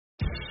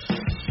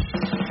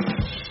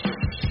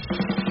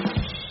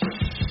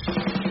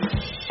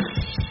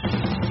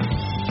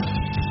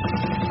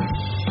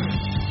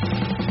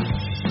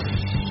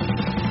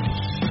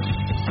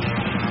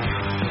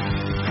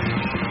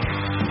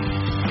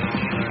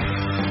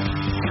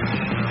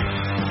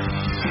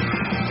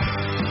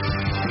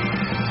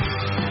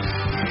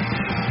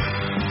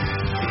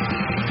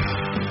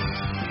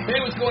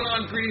going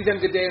on? Greetings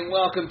and good day and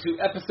welcome to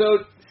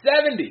episode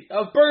 70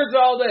 of Birds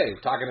All Day.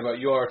 Talking about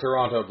your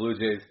Toronto Blue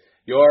Jays.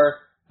 Your,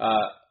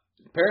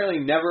 apparently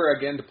never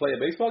again to play a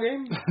baseball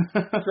game,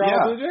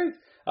 Toronto Blue Jays.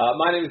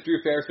 My name is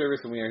Drew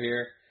Fairservice and we are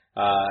here,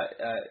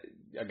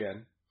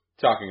 again,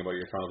 talking about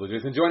your Toronto Blue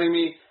Jays. And joining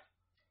me,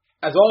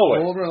 as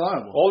always, Old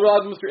reliable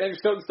Mr. Andrew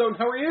Stoughton. Stoughton,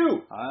 how are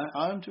you?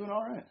 I'm doing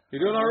all right.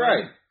 You're doing all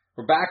right.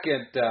 We're back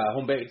at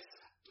home base.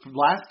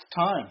 Last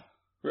time.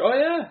 Oh,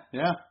 yeah?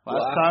 Yeah.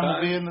 Last time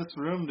we'll be in this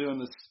room doing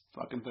this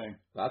fucking thing.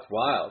 That's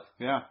wild.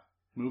 Yeah.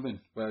 Moving.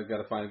 Well, I've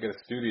got to get a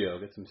studio,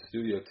 get some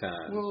studio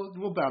time.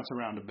 We'll bounce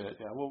around a bit.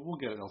 Yeah, we'll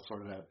get it all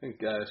sorted out. I think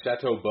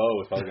Chateau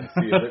Beau is probably going to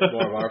see a bit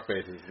more of our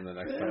faces in the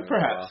next time.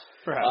 Perhaps.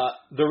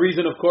 The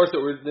reason, of course,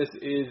 that this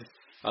is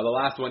the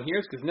last one here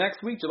is because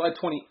next week, July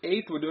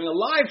 28th, we're doing a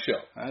live show.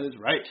 That is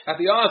right. At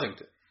the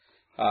Ossington.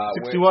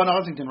 61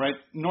 Ossington, right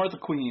north of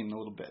Queen a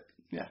little bit.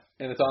 Yeah.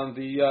 And it's on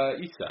the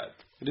east side.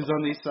 It is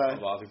on the east side of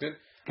Ossington.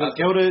 Go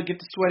get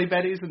to Sweaty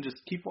Betty's and just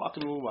keep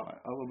walking a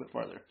little bit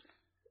farther.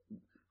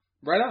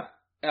 Right on.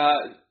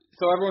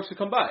 So everyone should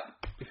come by.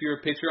 If you're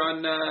a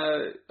Patreon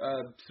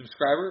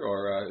subscriber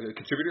or a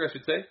contributor, I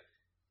should say,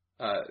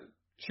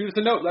 shoot us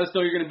a note. Let us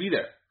know you're going to be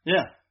there.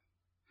 Yeah.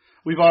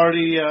 We've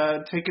already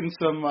taken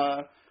some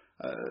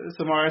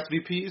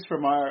RSVPs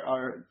from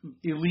our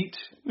elite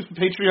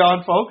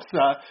Patreon folks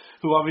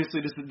who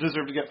obviously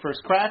deserve to get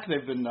first crack.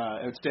 They've been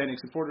outstanding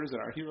supporters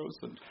and our heroes,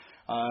 and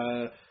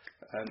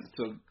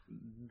so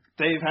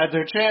they've had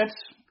their chance.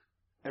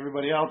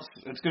 Everybody else,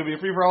 it's going to be a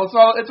free-for-all.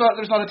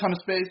 There's not a ton of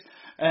space,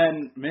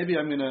 and maybe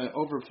I'm going to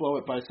overflow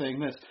it by saying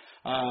this.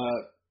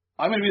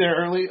 I'm going to be there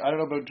early. I don't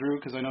know about Drew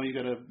because I know you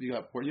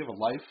have a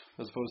life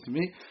as opposed to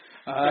me.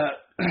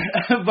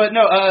 But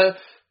no,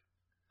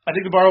 I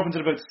think the bar opens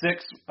at about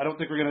 6. I don't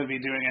think we're going to be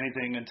doing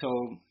anything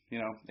until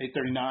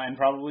 8:39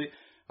 probably.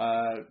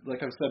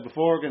 Like I've said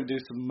before, we're going to do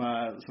some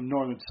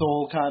Northern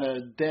Soul kind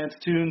of dance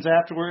tunes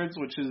afterwards,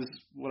 which is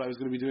what I was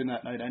going to be doing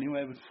that night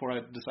anyway before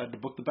I decided to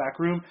book the back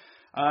room.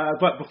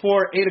 But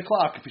before 8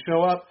 o'clock, if you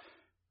show up,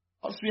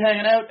 I'll just be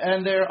hanging out,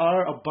 and there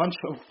are a bunch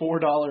of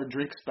 $4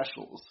 drink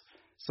specials.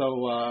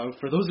 So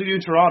for those of you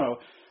in Toronto,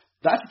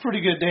 that's a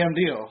pretty good damn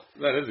deal.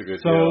 That is a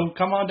good deal. So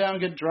come on down,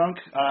 get drunk.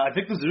 I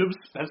think the Zoobs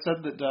have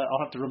said that I'll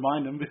have to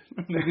remind him.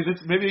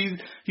 maybe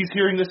he's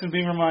hearing this and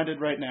being reminded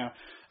right now.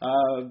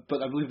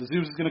 But I believe the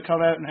Zoobs is going to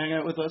come out and hang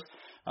out with us.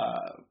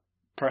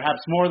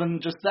 Perhaps more than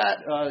just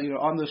that,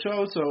 on the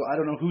show. So I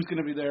don't know who's going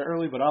to be there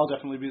early, but I'll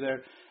definitely be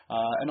there.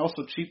 And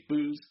also cheap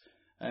booze.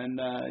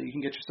 And you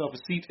can get yourself a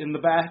seat in the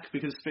back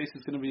because space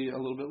is going to be a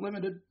little bit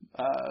limited,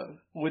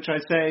 which I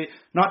say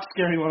not to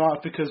scare anyone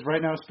off because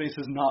right now space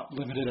is not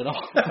limited at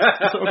all.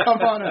 So come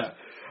on out.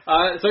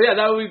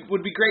 That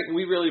would be great, and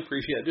we really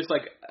appreciate it. Just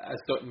like as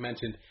Stoughton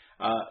mentioned,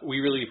 we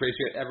really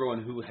appreciate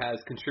everyone who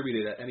has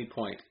contributed at any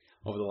point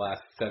over the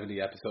last 70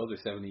 episodes or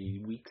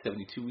 72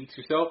 weeks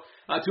or so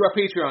to our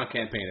Patreon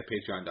campaign at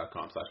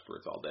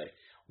patreon.com/birdsallday,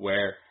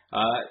 where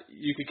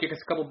you can kick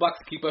us a couple bucks,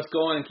 keep us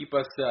going, and keep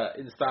us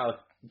in the style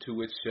to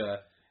which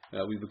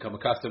we've become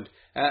accustomed.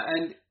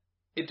 And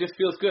it just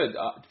feels good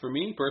for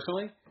me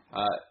personally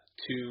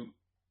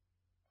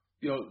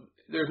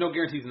there's no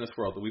guarantees in this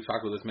world, but we've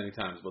talked about this many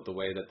times about the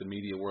way that the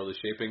media world is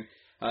shaping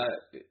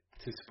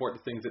to support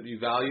the things that we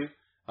value.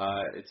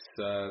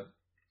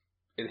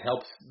 It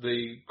helps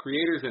the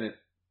creators, and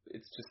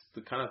it's just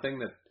the kind of thing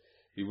that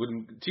you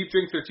wouldn't. Cheap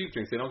drinks are cheap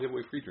drinks. They don't give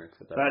away free drinks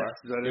at that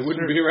bar. They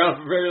wouldn't be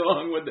around for very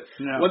long, would they?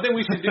 No. One thing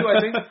we should do, I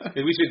think,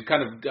 is we should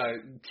kind of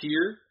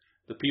tier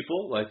the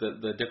people, like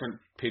the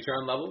different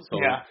Patreon levels. So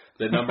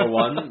the number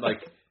one,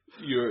 like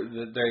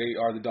they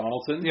are the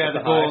Donaldsons. Yeah,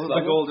 the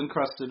gold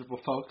encrusted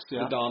folks.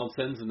 Yeah, the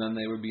Donaldsons, and then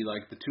they would be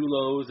like the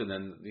Tulos, and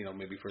then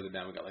maybe further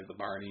down we got like the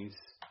Barneys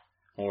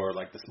or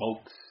like the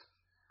Smokes.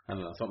 I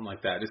don't know, something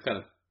like that. Just kind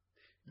of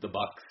the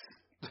Bucks.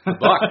 The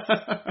Bucks.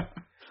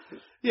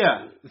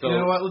 Yeah. So, you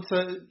know what? Let's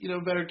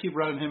better keep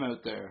running him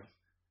out there.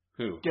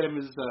 Who? Get him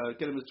his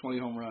 20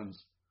 home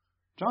runs.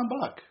 John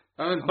Buck.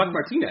 Buck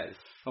Martinez.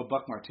 Oh,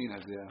 Buck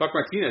Martinez. Yeah. Buck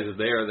Martinez is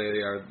there.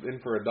 They are in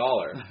for $1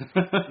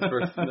 for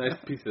a nice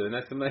piece of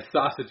some nice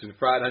sausage and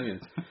fried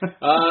onions.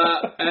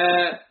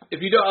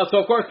 If you don't, so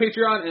of course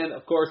Patreon and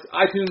of course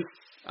iTunes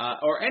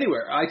or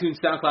anywhere iTunes,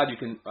 SoundCloud. You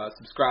can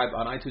subscribe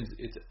on iTunes.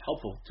 It's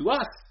helpful to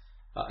us.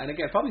 And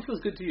again, it probably feels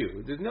good to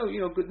you. There's no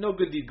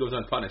good deed goes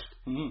unpunished.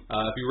 Mm-hmm.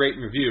 If you rate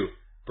and review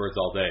Birds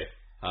All Day,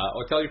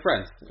 or tell your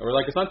friends, or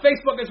like us on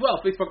Facebook as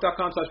well,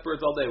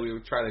 facebook.com/birdsallday. We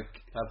would try to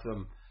have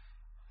some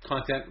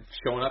content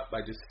showing up.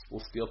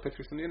 We'll steal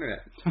pictures from the internet.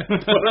 Put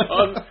it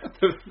on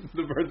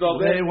the Birds All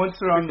Day. Hey, once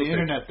they're on the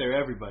internet, they're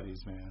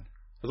everybody's, man.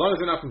 As long as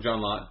they're not from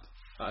John Lott,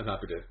 I'm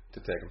happy to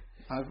take them.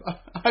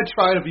 I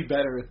try to be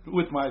better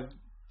with my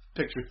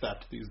picture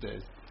theft these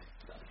days.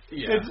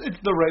 Yeah. It's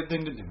the right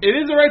thing to do. It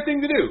is the right thing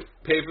to do.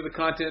 Pay for the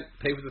content.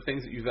 Pay for the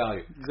things that you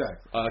value.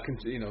 Exactly.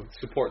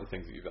 Support the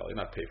things that you value.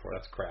 Not pay for.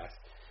 That's crass.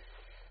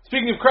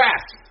 Speaking of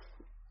crass,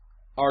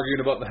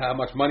 arguing about how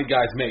much money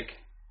guys make.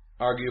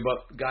 Arguing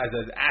about guys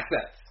as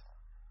assets.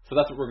 So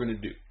that's what we're going to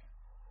do.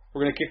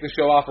 We're going to kick the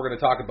show off. We're going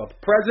to talk about the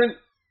present.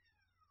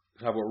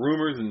 talk about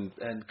rumors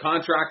and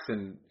contracts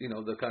and,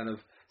 the kind of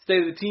state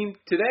of the team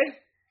today.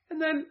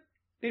 And then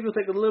maybe we'll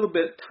take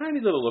tiny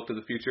little look to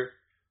the future.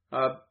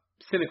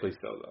 Cynically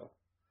so, though.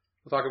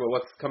 We'll talk about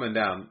what's coming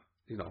down,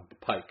 the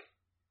pike.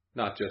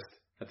 Not just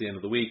at the end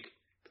of the week,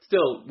 but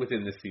still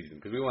within this season,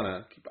 because we want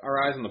to keep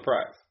our eyes on the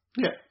prize.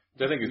 Yeah.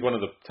 Which I think is one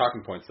of the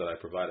talking points that I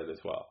provided as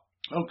well.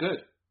 Oh,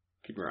 good.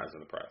 Keep your eyes on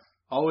the prize.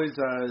 Always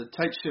a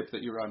tight ship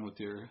that you run with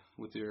your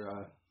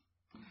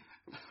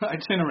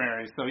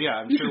itinerary. So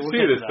yeah, I'm sure we'll see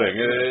get this to thing.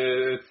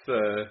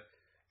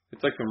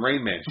 It's like some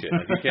Rain Man shit.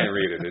 Like, you can't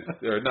read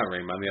it. Or not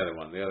Rain Man, the other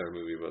one, the other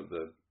movie, but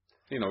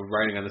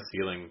writing on the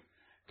ceiling.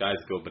 Guys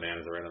go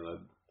bananas right on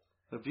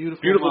the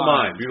beautiful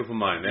mind. Beautiful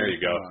mind. There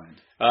you go.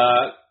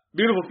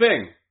 Beautiful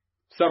thing.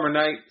 Summer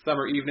night,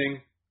 summer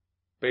evening.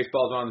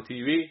 Baseball's on the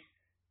TV.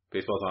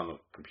 Baseball's on the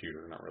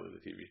computer, not really the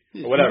TV.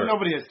 Yeah, but whatever.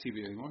 Nobody has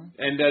TV anymore.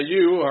 And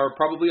you are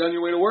probably on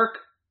your way to work,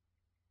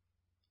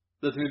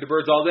 listening to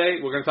Birds All Day.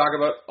 We're going to talk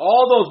about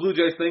all those Blue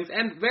Jays things,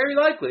 and very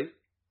likely,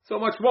 so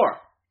much more,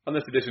 on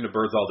this edition of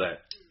Birds All Day.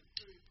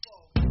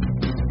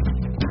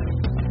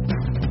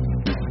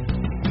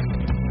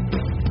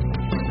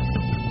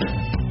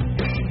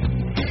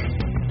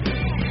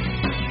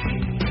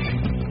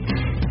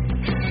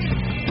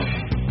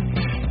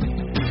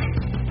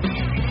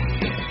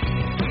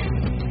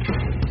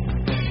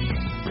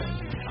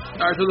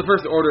 All right, so the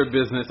first order of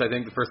business, I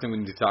think the first thing we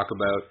need to talk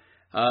about,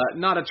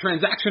 not a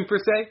transaction per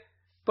se,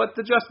 but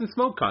the Justin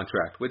Smoak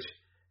contract, which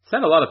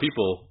sent a lot of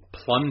people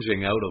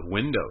plunging out of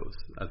windows,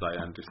 as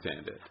I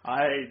understand it.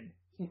 I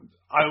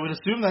would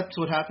assume that's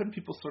what happened.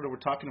 People sort of were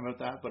talking about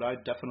that, but I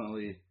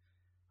definitely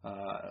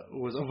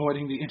was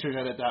avoiding the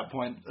internet at that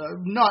point.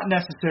 Not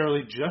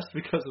necessarily just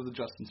because of the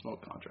Justin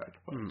Smoak contract,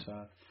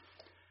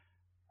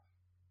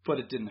 but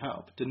it didn't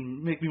help. It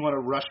didn't make me want to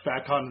rush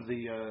back onto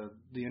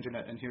the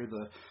internet and hear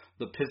the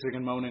pissing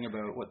and moaning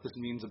about what this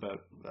means about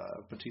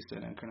Bautista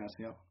and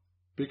Encarnacion,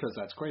 because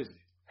that's crazy.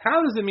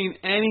 How does it mean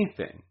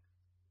anything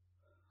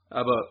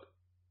about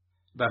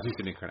Bautista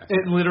and Encarnacion?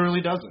 It literally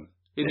doesn't.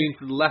 It means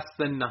less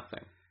than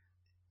nothing.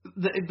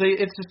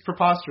 It's just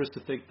preposterous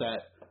to think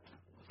that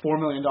 $4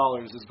 million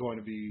is going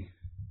to be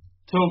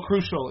so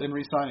crucial in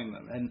re-signing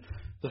them, and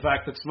the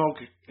fact that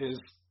Smoak is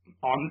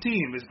on the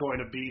team is going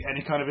to be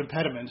any kind of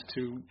impediment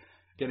to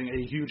getting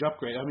a huge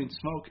upgrade. I mean,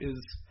 Smoak is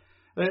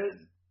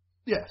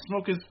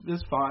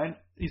fine.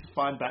 He's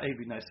fine. He'd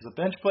be nice as a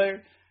bench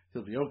player.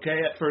 He'll be okay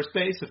at first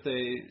base if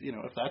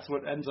if that's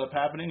what ends up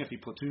happening. If he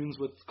platoons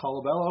with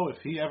Colabello,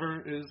 if he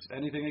ever is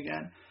anything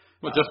again.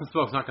 Well, Justin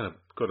Smoak's not going to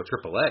go to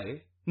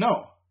AAA.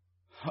 No.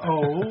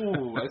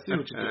 Oh, I see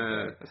what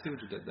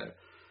you did there.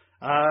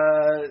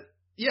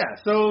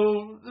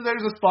 So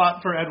there's a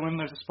spot for Edwin.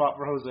 There's a spot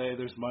for Jose.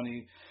 There's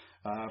money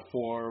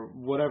for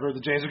whatever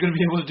the Jays are going to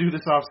be able to do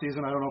this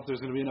offseason. I don't know if there's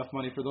going to be enough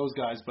money for those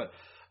guys, but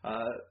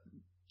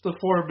the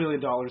 $4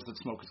 billion that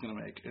Smoak is going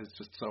to make is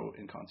just so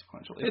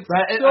inconsequential. It's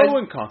so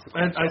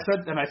inconsequential.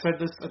 And I said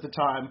this at the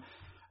time,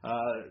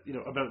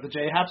 about the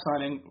J Happ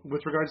signing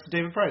with regards to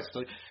David Price.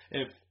 Like,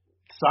 if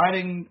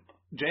signing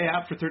J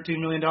Happ for $13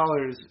 million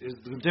is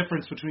the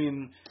difference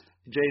between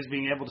the Jays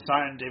being able to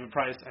sign David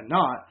Price and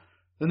not,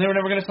 then they were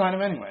never going to sign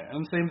him anyway.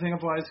 And the same thing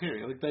applies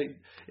here. Like,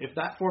 if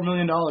that $4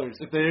 million,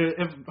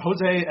 if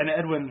Jose and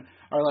Edwin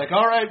are like,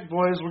 all right,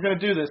 boys, we're going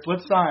to do this,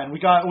 let's sign. We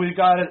got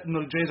it. And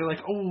the Jays are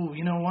like, oh,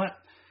 you know what?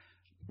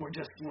 We're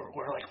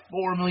like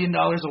 $4 million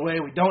away.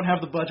 We don't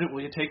have the budget.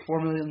 Will you take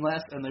 $4 million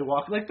less? And they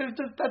walk like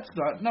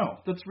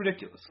that's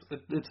ridiculous.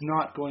 It's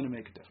not going to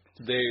make a difference.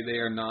 They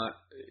are not.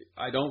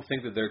 I don't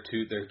think that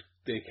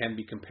they can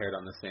be compared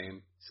on the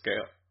same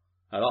scale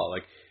at all.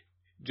 Like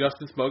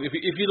Justin Smoak, if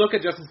you look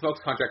at Justin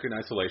Smoak's contract in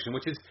isolation,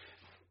 which is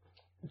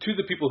to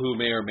the people who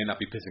may or may not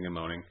be pissing and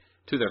moaning,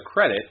 to their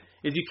credit,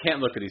 is you can't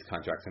look at these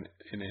contracts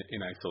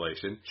in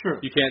isolation. Sure.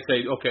 You can't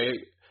say, okay.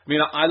 I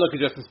mean, I look at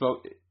Justin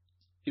Smoak.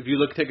 If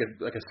you take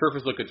a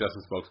surface look at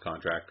Justin Smoak's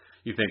contract,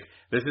 you think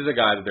this is a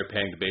guy that they're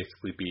paying to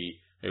basically be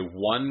a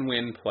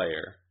one-win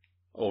player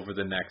over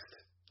the next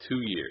 2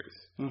 years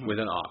with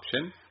an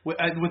option. With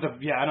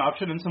an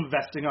option and some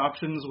vesting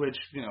options, which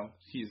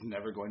he's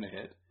never going to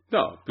hit.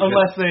 No,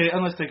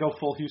 unless they go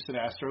full Houston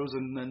Astros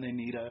and then they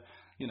need a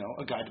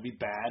guy to be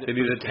bad. They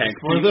need a tank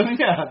for them.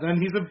 Yeah, then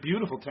he's a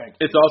beautiful tank.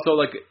 It's also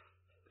like,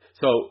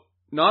 so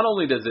not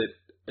only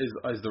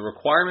is the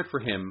requirement for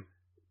him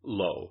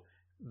low,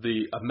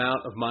 the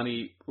amount of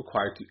money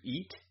required to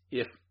eat,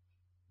 if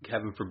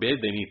heaven forbid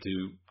they need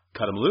to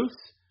cut him loose,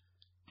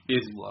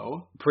 is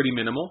low, pretty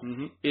minimal.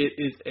 Mm-hmm. It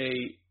is a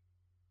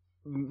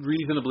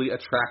reasonably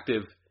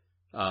attractive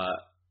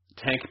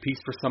tank piece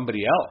for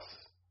somebody else.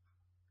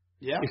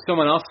 Yeah. If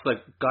someone else is like,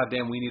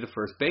 goddamn, we need a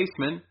first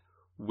baseman,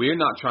 we're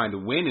not trying to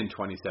win in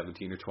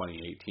 2017 or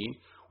 2018.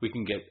 We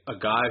can get a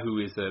guy who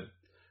is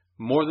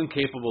more than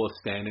capable of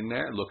standing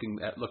there,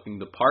 looking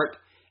the part,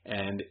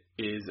 and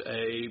is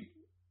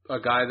a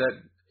guy that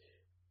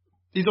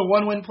he's a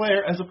one-win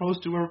player as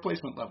opposed to a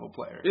replacement level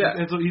player. Yeah,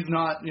 and so he's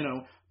not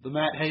the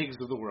Matt Hagues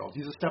of the world.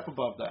 He's a step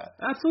above that.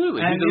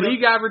 Absolutely, he's a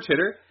league average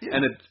hitter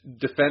and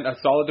a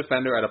solid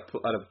defender at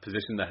a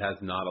position that has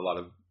not a lot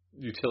of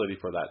utility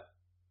for that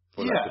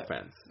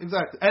defense.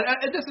 Exactly.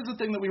 And this is the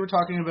thing that we were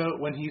talking about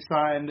when he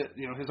signed,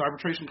 his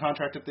arbitration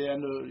contract at the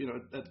end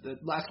of,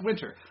 at last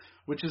winter,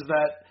 which is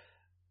that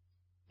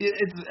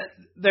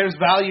there's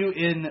value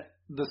in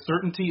the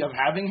certainty of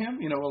having him.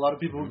 A lot of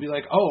people would be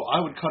like, oh, I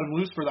would cut him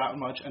loose for that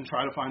much and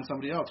try to find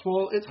somebody else.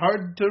 Well, it's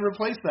hard to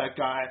replace that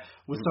guy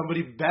with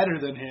somebody better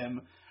than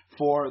him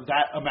for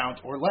that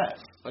amount or less.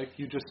 Like,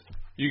 you can't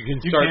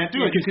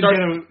do it.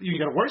 You can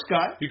get a worse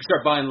guy. You can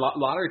start buying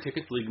lottery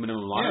tickets, league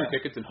minimum lottery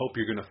tickets, and hope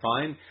you're going to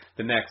find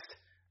the next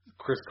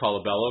Chris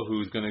Colabello,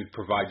 who's going to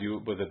provide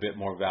you with a bit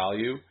more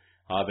value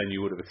than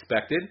you would have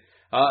expected.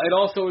 It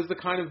also is the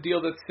kind of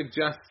deal that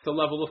suggests a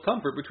level of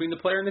comfort between the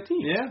player and the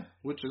team. Yeah,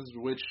 which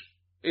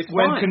it's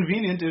when fine.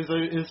 Convenient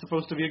is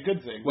supposed to be a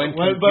good thing. But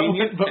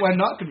when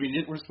not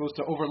convenient, we're supposed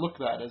to overlook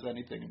that as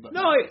anything. But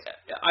no,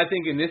 I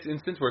think in this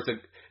instance where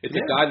it's a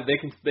guy that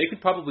they can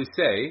probably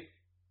say,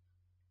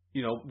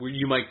 you'll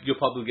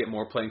probably get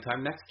more playing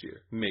time next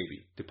year,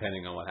 maybe,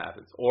 depending on what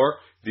happens. Or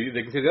they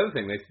can say the other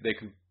thing, they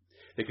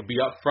can be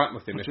upfront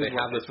with him if they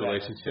have this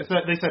relationship.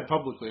 They said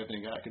publicly, I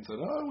think Atkins said,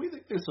 "Oh, we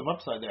think there's some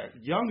upside there."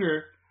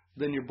 Younger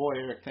than your boy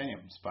Eric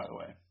Thames, by the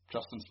way,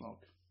 Justin Smoke,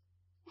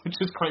 which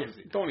is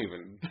crazy. Don't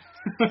even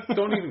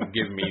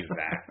give me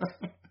that.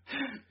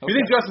 Okay. You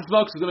think Justin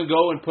Smoke is going to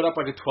go and put up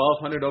like a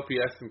 1,200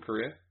 OPS in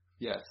Korea?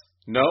 Yes.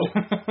 No.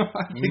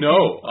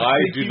 I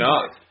do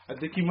not. I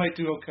think he might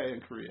do okay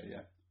in Korea.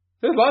 Yeah.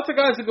 There's lots of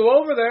guys that go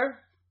over there.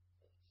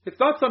 It's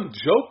not some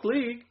joke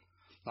league.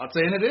 Not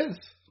saying it is.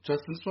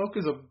 Justin Smoke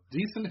is a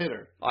decent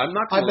hitter. I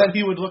bet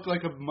he would look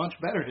like a much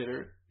better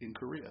hitter in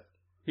Korea.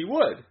 He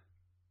would.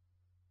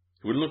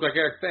 He wouldn't look like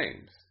Eric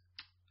Thames.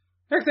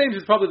 Eric Thames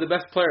is probably the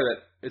best player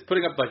that is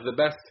putting up like the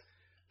best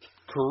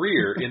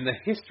career in the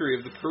history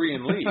of the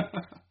Korean League.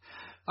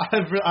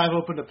 I've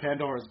opened a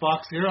Pandora's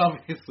box here.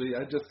 Obviously,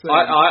 I'm just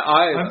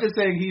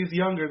saying he's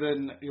younger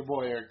than your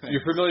boy Eric Thames.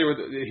 You're familiar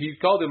with? He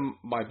called him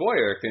my boy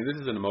Eric Thames.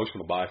 This is an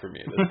emotional buy for me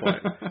at this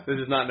point. This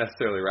is not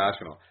necessarily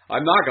rational.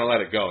 I'm not going to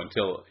let it go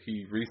until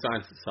he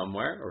re-signs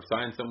somewhere or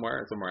signs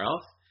somewhere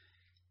else.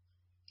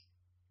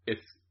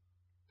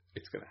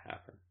 It's going to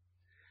happen.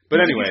 But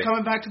anyway, he's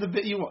coming back to the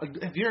big.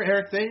 If you're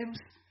Eric Thames,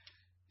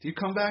 do you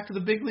come back to the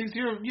big leagues?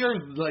 You're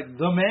like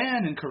the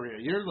man in Korea.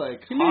 You're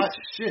like hot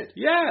shit.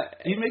 Yeah,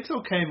 he makes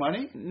okay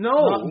money.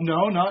 No,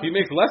 not. He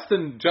makes less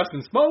than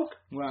Justin Smoke.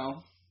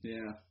 Well,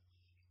 yeah.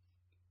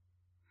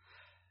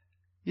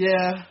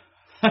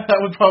 That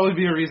would probably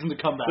be a reason to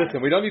come back.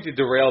 Listen, we don't need to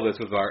derail this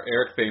with our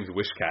Eric Thames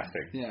wish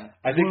casting. Yeah,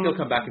 I think he'll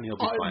come back and he'll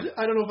be fine.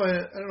 I don't know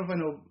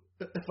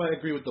if I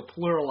agree with the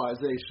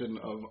pluralization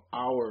of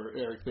our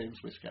Eric Thames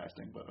wish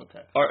casting, but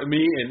okay.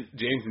 Me and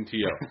James and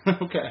T.O.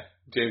 Okay.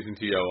 James and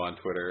T.O. on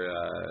Twitter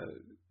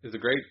is a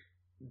great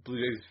Blue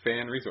Jays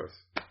fan resource.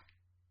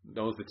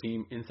 Knows the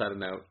team inside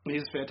and out.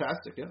 He's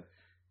fantastic, yeah.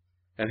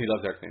 And he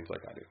loves Eric Thames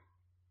like I do.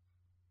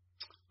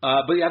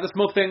 But yeah, the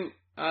Smoke thing,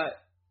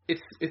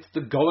 it's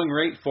the going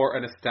rate for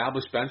an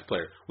established bench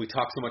player. We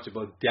talk so much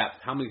about depth.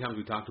 How many times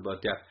we talked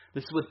about depth?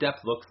 This is what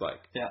depth looks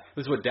like. Yeah.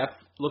 This is what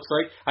depth looks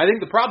like. I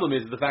think the problem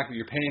is the fact that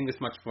you're paying this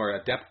much for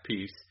a depth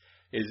piece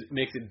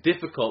makes it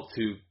difficult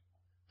to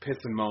piss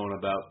and moan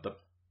about the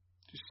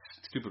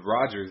stupid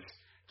Rogers,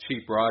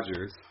 cheap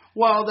Rogers.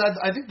 Well,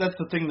 I think that's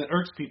the thing that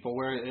irks people,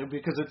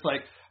 because it's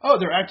like, oh,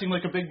 they're acting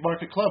like a big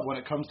market club when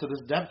it comes to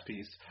this depth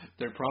piece.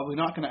 They're probably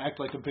not going to act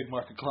like a big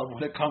market club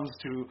when it comes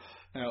to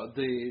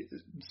the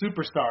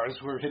superstars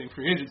who are hitting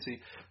free agency.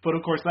 But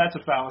of course, that's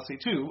a fallacy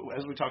too,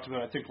 as we talked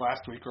about I think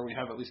last week, or we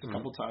have at least a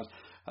couple times.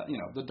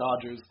 The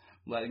Dodgers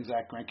letting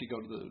Zach Greinke go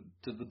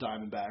to the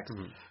Diamondbacks,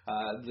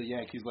 the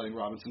Yankees letting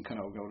Robinson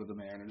Cano go to the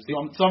Mariners.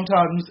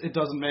 Sometimes it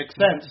doesn't make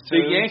sense to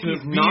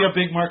be a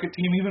big market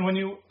team, even when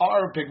you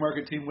are a big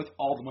market team with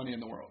all the money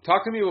in the world.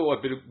 Talk to me about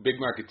what big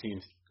market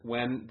teams,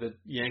 when the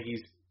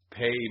Yankees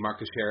pay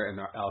Marcus Scherzer and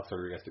Alex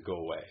Rodriguez to go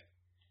away.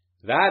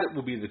 That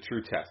will be the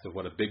true test of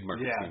what a big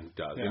market team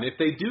does. Yeah. And if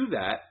they do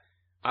that,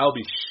 I'll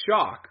be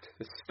shocked,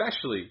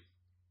 especially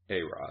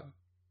A-Rod.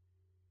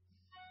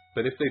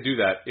 But if they do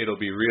that, it'll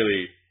be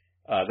really...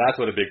 that's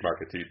what a big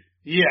market team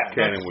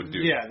would do.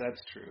 Yeah,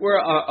 that's true. Where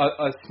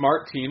a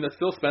smart team that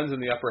still spends in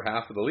the upper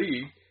half of the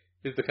league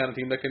is the kind of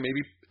team that can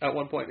maybe, at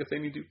one point, if they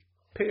need to,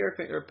 pay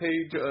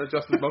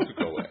Justin Smoke to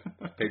go away.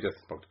 Pay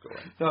Justin Smoke to go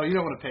away. No, you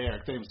don't want to pay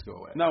Eric Thames to go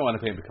away. No, I want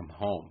to pay him to come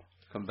home.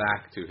 Come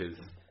back to his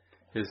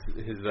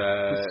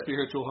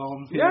spiritual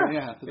home.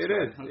 Yeah, it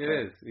is. Okay. It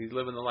is. He's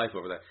living the life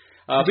over there.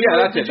 But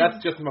yeah, that's it.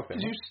 That's Justin Smoke.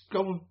 Did you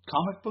go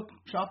comic book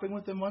shopping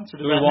with him once? Or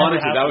we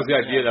wanted to. That was the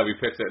idea that we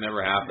pitched. It never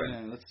happened.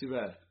 Yeah, that's too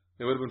bad.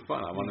 It would have been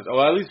fun. I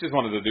at least just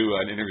wanted to do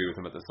an interview with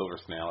him at the Silver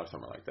Snail or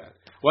something like that.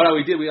 Well,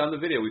 we did. On the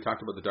video, we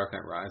talked about The Dark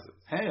Knight Rises.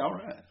 Hey, all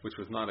right. Which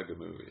was not a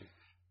good movie.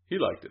 He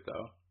liked it,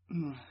 though.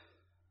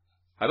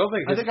 I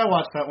think I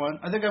watched that one.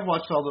 I think I've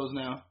watched all those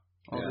now.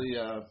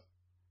 The,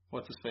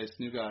 what's his face?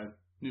 New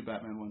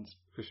Batman ones.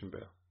 Christian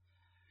Bale.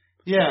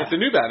 Yeah. It's a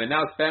new Batman.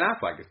 Now it's Ben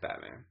Affleck as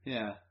Batman.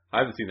 Yeah. I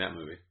haven't seen that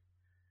movie.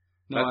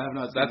 No, I have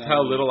not seen That's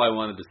how little I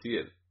wanted to see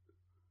it.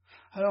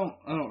 I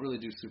don't really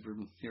do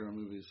superhero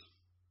movies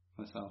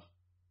myself.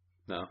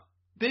 No.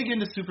 Big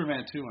into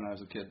Superman 2 when I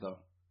was a kid, though.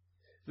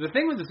 The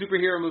thing with the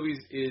superhero movies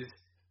is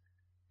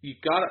you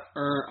gotta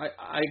earn.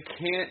 I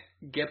can't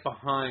get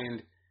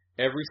behind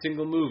every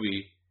single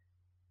movie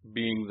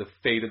being the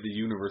fate of the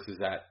universe is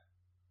at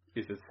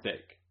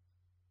stake.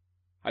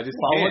 I just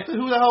can't.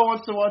 Who the hell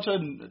wants to watch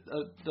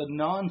the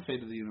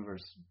non-fate of the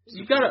universe?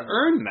 You gotta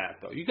earn that,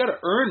 though. You gotta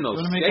earn those.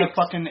 You want to make a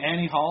fucking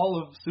Annie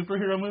Hall of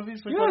superhero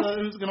movies? Like,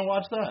 who's gonna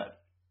watch that?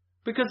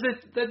 Because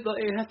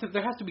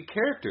there has to be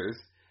characters,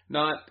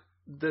 not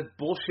the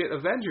bullshit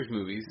Avengers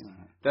movies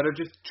that are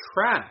just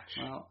trash.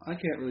 Well, I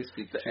can't really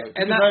speak to it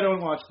and I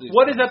don't watch these.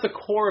 What is at the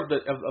core of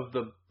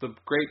the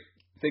great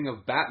thing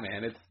of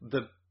Batman? It's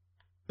the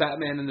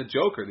Batman and the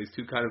Joker. These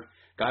two kind of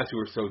guys who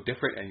are so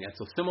different and yet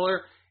so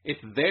similar. It's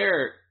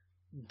their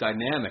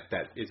dynamic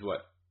that is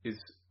what is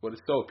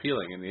so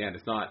appealing in the end.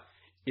 It's not,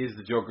 is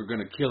the Joker going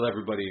to kill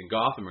everybody in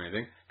Gotham or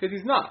anything? Because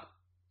he's not.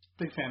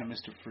 Big fan of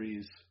Mr.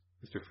 Freeze.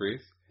 Mr.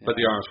 Freeze? Yeah. But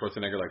the Arnold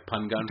Schwarzenegger, like,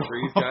 pun gun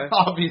Freeze guy?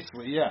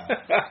 Obviously, yeah.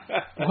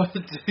 What,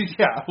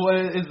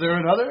 is there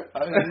another?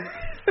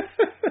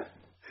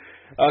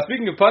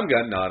 Speaking of pun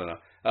gun, no, I don't know.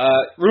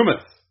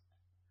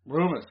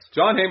 Rumus.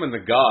 John Heyman,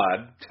 the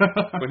God.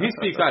 When he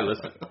speaks, I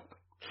listen.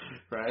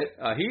 Right.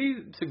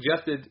 He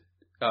suggested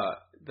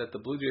that the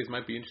Blue Jays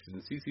might be interested in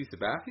CC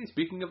Sabathia.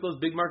 Speaking of those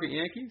big market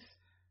Yankees.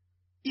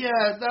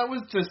 Yeah, that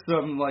was just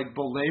some like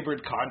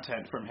belabored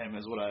content from him,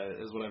 is what I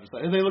was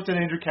saying. They looked at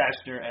Andrew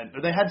Cashner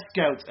and they had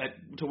scouts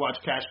to watch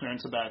Cashner and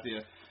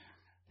Sabathia,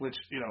 which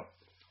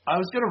I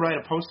was gonna write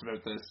a post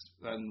about this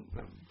and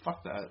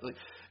fuck that. Like,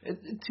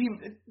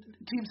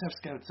 teams have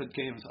scouts at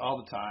games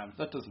all the time.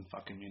 That doesn't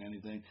fucking mean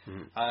anything.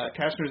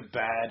 Mm-hmm. Cashner's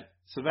bad.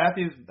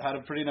 Sabathia's had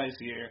a pretty nice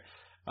year.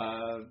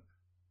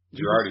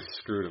 Girardi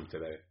screwed him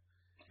today.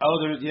 Oh,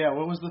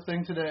 what was the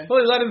thing today? Well,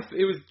 he let him.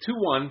 It was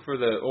 2-1 for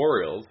the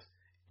Orioles.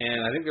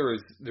 And I think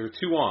there were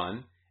 2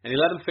 on, and he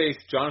let him face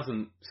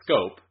Jonathan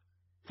Scope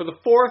for the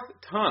 4th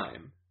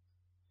time.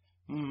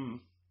 You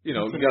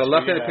got a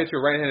left-handed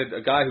pitcher, right-handed,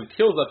 a guy who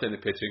kills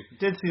left-handed pitching.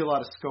 Did see a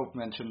lot of Scope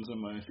mentions in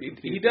my.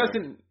 He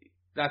doesn't.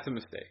 That's a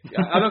mistake.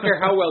 I don't care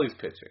how well he's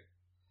pitching.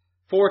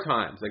 4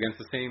 times against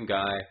the same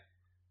guy.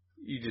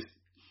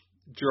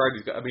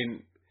 Girardi's got. I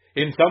mean,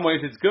 in some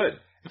ways it's good.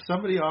 If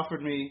somebody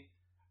offered me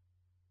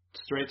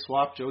straight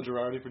swap Joe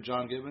Girardi for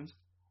John Gibbons,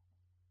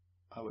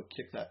 I would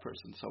kick that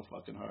person so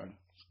fucking hard.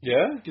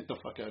 Yeah? Get the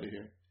fuck out of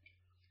here.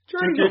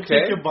 Girardi's okay.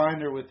 Take your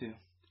binder with you.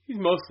 He's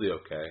mostly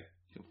okay.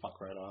 He'll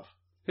fuck right off.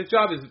 His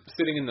job is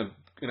sitting in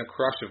a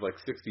crush of like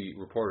 60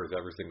 reporters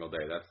every single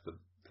day. That's the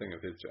thing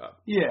of his job.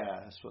 Yeah,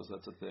 I suppose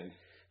that's a thing.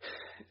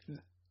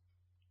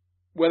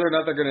 Whether or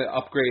not they're going to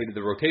upgrade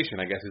the rotation,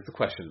 I guess, is the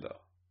question,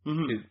 though.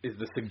 Mm-hmm. Is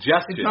the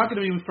suggestion... It's not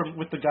going to be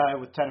with the guy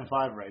with 10 and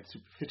 5 rights who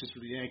pitches for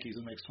the Yankees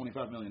and makes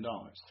 $25 million.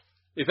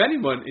 If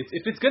anyone,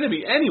 if it's going to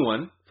be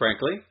anyone,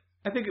 frankly...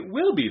 I think it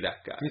will be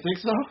that guy. You think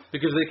so?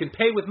 Because they can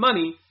pay with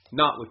money,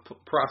 not with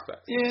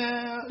prospects.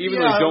 Yeah. Even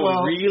though they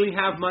don't really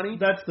have money.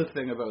 That's the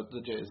thing about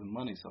the Jays and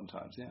money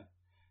sometimes, yeah.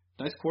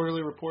 Nice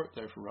quarterly report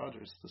there for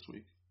Rogers this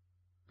week.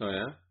 Oh,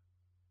 yeah?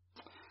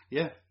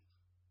 Yeah.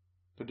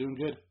 They're doing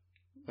good.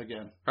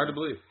 Again. Hard to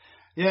believe.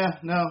 Yeah,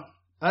 no.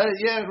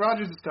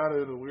 Rogers has got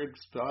in a weird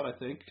spot, I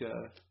think,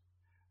 in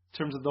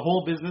terms of the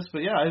whole business.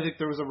 But, yeah, I think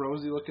there was a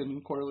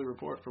rosy-looking quarterly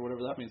report for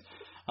whatever that means.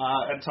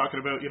 And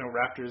talking about,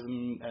 Raptors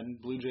and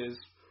Blue Jays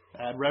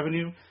ad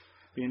revenue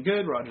being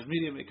good, Rogers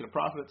Media making a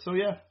profit. So,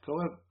 yeah,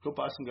 go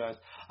buy some guys.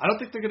 I don't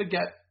think they're going to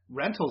get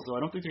rentals, though. I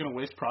don't think they're going to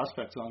waste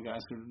prospects on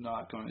guys who are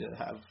not going to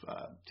have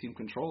team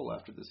control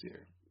after this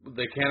year.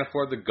 They can't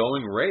afford the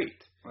going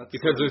rate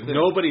because there's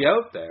nobody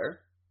out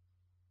there.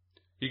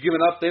 You give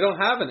it up. They don't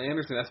have an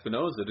Anderson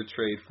Espinosa to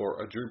trade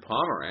for a Drew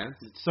Pomeranz.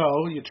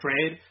 So you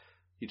trade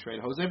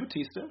Jose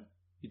Bautista.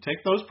 You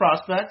take those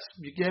prospects,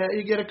 you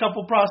get a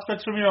couple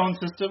prospects from your own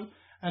system,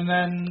 and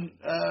then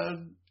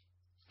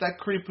that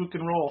creep who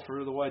can roll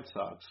for the White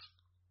Sox.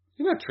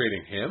 You're not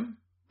trading him.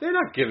 They're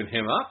not giving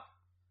him up.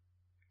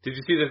 Did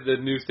you see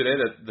the news today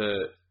that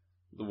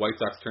the White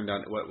Sox turned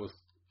down what was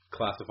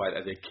classified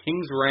as a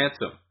king's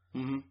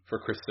ransom for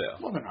Chris Sale?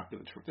 Well, they're not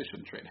going to. They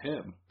shouldn't trade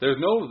him. There's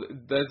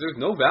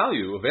no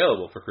value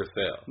available for Chris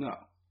Sale. No,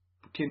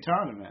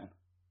 Quintana, man.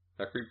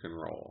 That creep can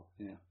roll.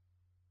 Yeah.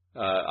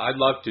 I'd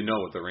love to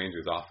know what the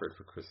Rangers offered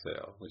for Chris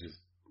Sale, which is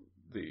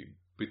the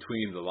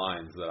between the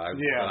lines that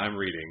I'm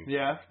reading.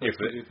 Yeah,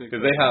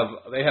 because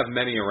they have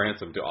many a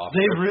ransom to offer.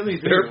 They really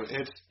do.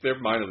 Their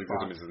minor league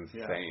system is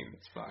insane. Yeah,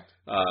 it's fucked.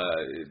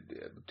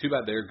 Too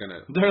bad they're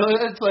gonna.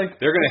 It's like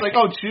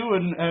Chu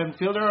and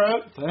Fielder are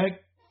out. Thank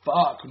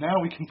fuck. Now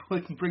we can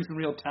bring some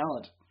real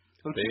talent.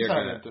 But he's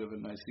having a bit of a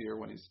nice year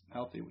when he's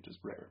healthy, which is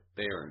rare.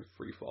 They are in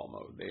free fall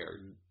mode. They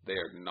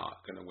are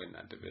not going to win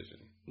that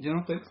division. You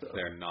don't think so?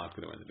 They're not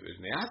going to win the division.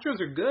 The Astros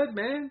are good,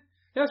 man.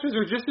 The Astros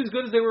are just as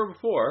good as they were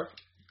before.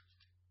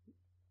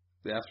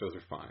 The Astros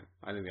are fine.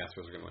 I think the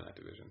Astros are going to win that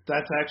division.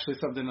 That's actually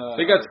something.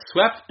 They got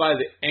swept by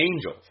the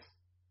Angels.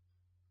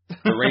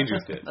 The Rangers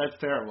did. That's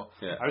terrible.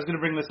 Yeah. I was going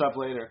to bring this up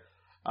later.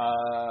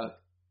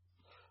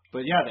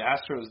 But yeah,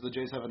 the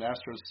Jays have an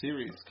Astros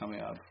series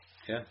coming up.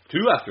 Yeah. 2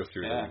 Astros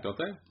series, I think, don't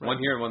they? Right. One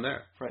here and one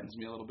there. Frightens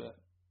me a little bit.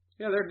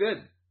 Yeah, they're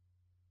good.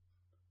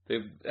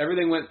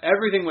 Everything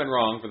went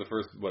wrong for the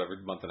first,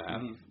 month and a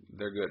half. Mm-hmm.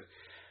 They're good.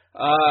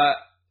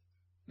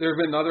 There have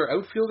been other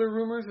outfielder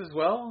rumors as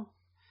well.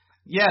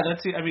 Yeah,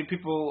 that's it. I mean,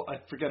 people, I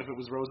forget if it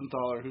was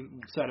Rosenthal or who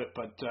said it,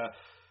 but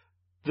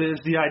there's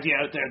the idea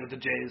out there that the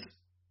Jays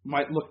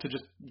might look to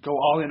just go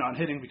all in on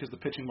hitting because the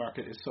pitching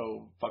market is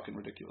so fucking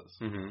ridiculous,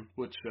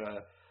 which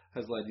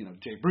has led,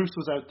 Jay Bruce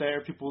was out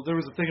there. There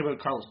was a thing about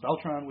Carlos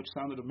Beltran, which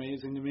sounded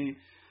amazing to me.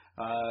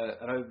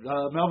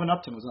 Melvin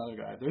Upton was another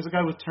guy. There's a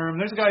guy with term.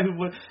 There's a guy who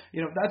would,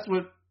 that's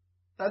what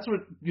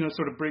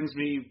sort of brings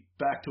me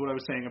back to what I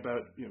was saying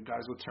about,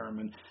 guys with term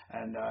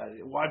and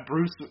why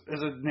Bruce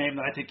is a name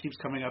that I think keeps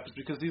coming up is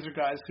because these are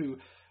guys who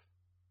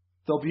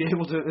they'll be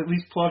able to at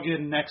least plug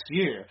in next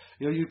year.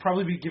 You'd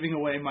probably be giving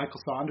away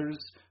Michael Saunders'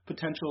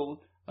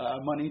 potential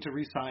money to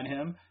re-sign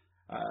him,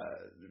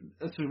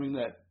 assuming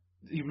that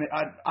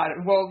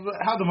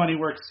how the money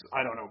works,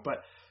 I don't know,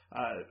 but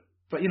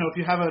if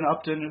you have an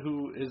Upton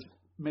who is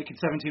making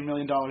 $17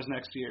 million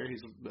next year,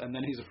 and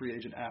then he's a free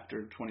agent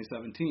after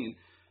 2017.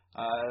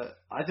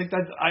 I think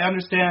that I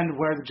understand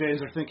where the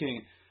Jays are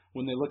thinking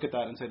when they look at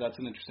that and say that's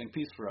an interesting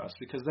piece for us,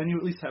 because then you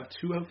at least have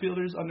 2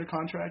 outfielders under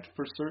contract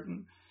for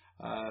certain,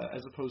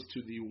 as opposed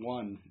to the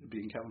one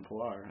being Kevin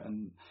Pillar.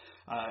 And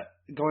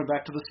going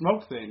back to the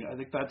Smoke thing, I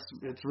think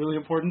it's really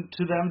important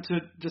to them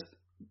to just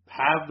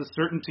have the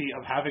certainty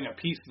of having a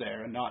piece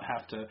there and not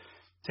have to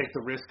take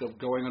the risk of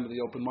going onto the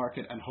open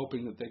market and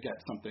hoping that they get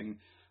something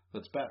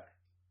that's better.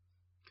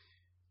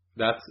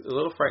 That's a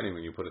little frightening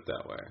when you put it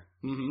that way.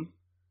 Mm-hmm.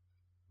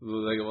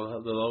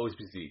 There'll always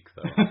be Zeke,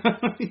 though.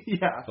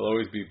 Yeah. There'll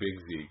always be big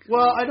Zeke.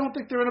 Well, I don't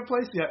think they're in a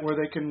place yet where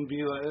they can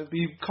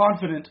be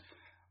confident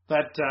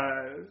that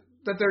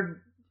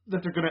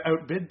they're going to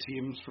outbid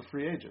teams for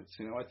free agents.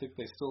 I think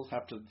they still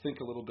have to think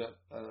a little bit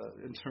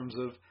in terms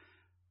of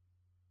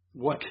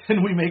what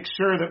can we make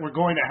sure that we're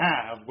going to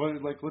have.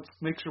 Let's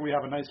make sure we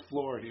have a nice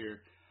floor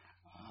here,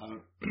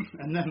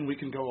 and then we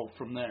can go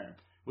from there.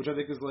 Which I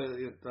think is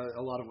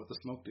a lot of what the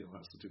Smoke deal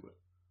has to do with.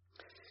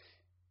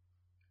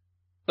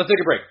 Let's take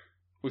a break.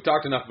 We've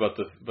talked enough about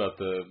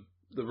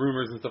the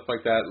rumors and stuff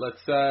like that.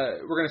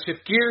 We're going to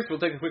shift gears. We'll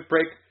take a quick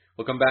break.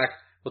 We'll come back.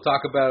 We'll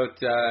talk about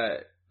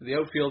the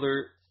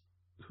outfielder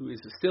who is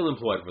still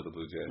employed for the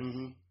Blue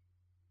Jays,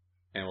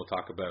 and we'll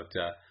talk about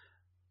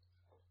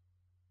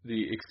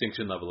the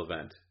extinction level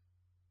event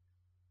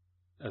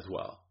as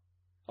well.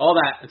 All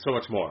that and so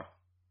much more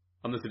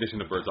on this edition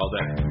of Birds All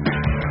Day.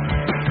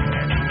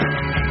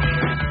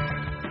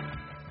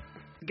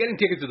 Getting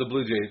tickets to the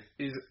Blue Jays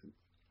is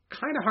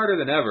kind of harder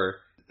than ever.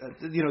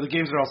 The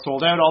games are all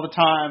sold out all the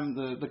time.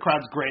 The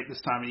crowd's great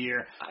this time of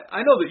year.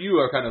 I know that you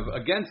are kind of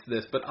against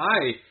this, but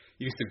I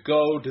used to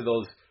go to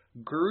those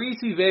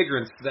greasy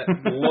vagrants that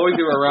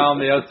loiter around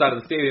the outside of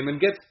the stadium and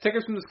get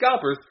tickets from the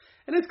scalpers,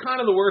 and it's kind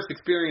of the worst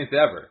experience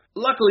ever.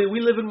 Luckily, we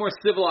live in more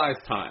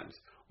civilized times,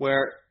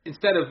 where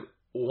instead of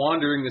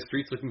wandering the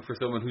streets looking for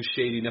someone who's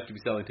shady enough to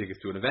be selling tickets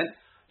to an event,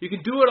 you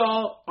can do it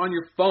all on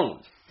your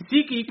phone.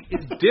 SeatGeek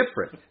is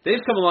different. They've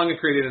come along and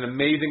created an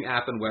amazing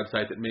app and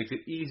website that makes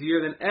it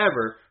easier than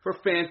ever for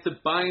fans to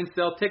buy and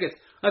sell tickets.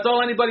 That's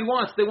all anybody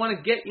wants. They want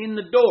to get in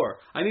the door.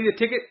 I need a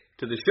ticket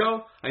to the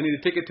show. I need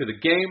a ticket to the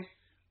game.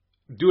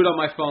 Do it on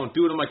my phone.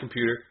 Do it on my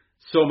computer.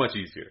 So much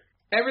easier.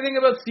 Everything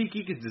about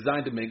SeatGeek is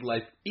designed to make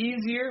life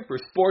easier for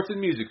sports and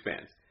music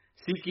fans.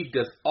 SeatGeek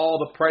does all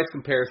the price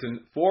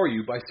comparison for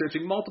you by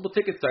searching multiple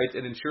ticket sites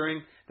and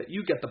ensuring that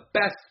you get the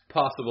best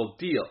possible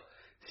deal.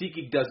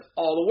 SeatGeek does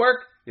all the work,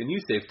 and you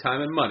save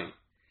time and money.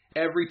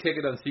 Every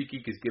ticket on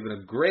SeatGeek is given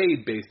a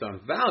grade based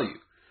on value.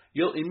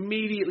 You'll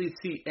immediately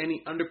see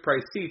any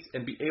underpriced seats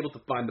and be able to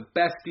find the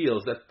best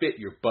deals that fit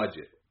your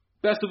budget.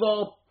 Best of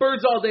all,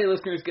 Birds All Day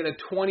listeners get a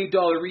 $20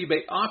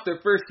 rebate off their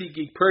first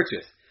SeatGeek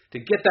purchase. To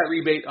get that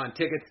rebate on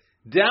tickets,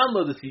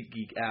 download the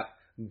SeatGeek app,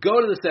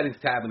 go to the settings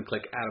tab and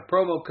click add a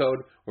promo code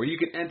where you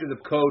can enter the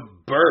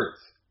code BIRDS.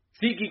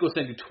 SeatGeek will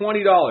send you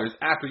 $20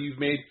 after you've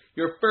made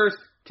your first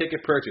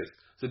ticket purchase.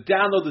 So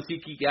download the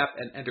SeatGeek app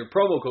and enter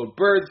promo code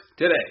BIRDS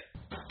today.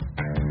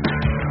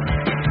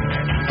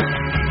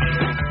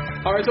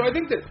 All right, so I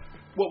think that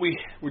what we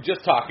were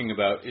just talking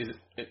about is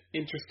an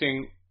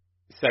interesting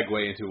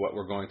segue into what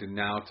we're going to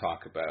now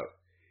talk about,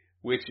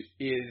 which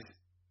is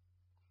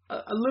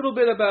a little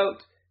bit about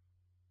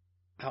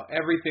how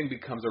everything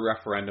becomes a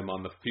referendum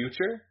on the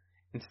future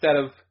instead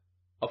of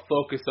a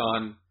focus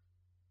on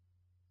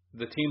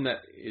the team that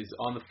is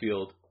on the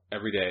field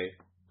every day,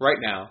 right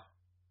now,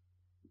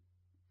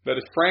 that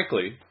is,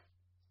 frankly,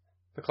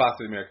 the class of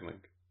the American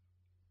League.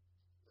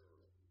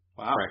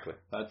 Wow. Frankly.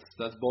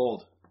 That's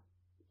bold.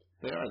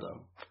 They are,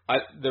 though.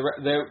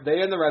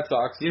 They and the Red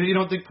Sox. You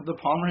don't think the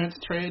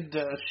Pomerantz trade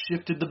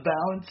shifted the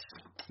balance?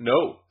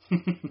 No.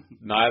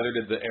 Neither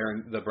did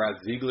the Brad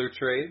Ziegler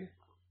trade.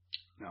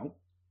 No.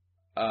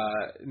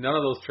 None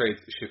of those trades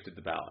shifted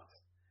the balance.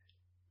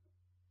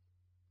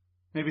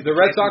 Maybe the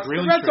Red Sox,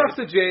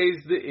 the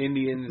Jays, the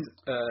Indians,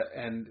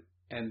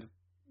 and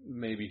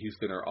maybe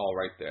Houston are all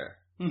right there.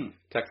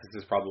 Texas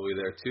is probably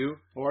there too.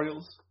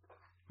 Orioles?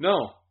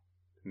 No.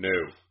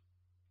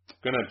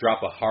 Gonna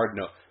drop a hard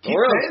no. Keep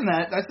saying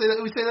that.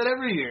 We say that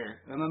every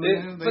year. And then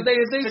they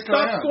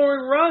stopped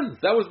scoring runs.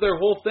 That was their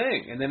whole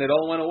thing, and then it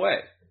all went away.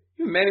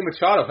 Even Manny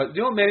Machado. Do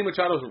you know what Manny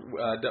Machado's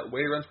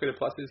weighted runs created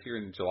plus is here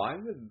in July?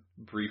 The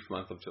brief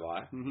month of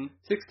July.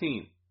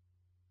 16.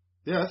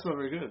 Yeah, that's not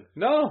very good.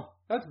 No,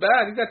 that's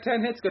bad. He's got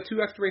 10 hits, got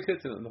 2 extra base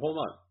hits in the whole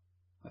month.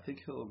 I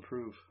think he'll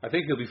improve. I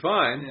think he'll be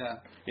fine. Yeah.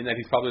 In that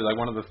he's probably like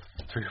one of the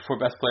 3 or 4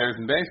 best players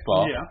in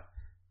baseball. Yeah.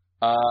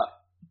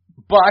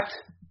 But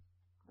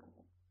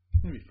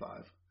maybe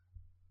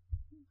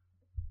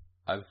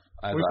 5.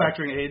 We're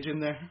factoring age in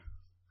there.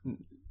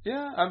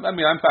 Yeah,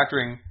 I'm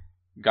factoring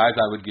guys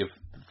I would give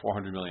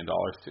 $400 million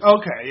to.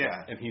 Okay,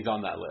 yeah. And he's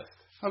on that list.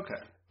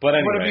 Okay. But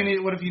anyway.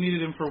 What if you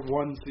needed him for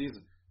one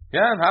season?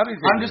 Yeah, I'm happy.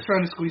 I'm just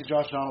trying to squeeze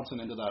Josh Donaldson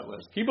into that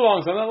list. He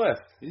belongs on that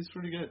list. He's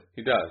pretty good.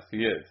 He does. He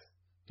is.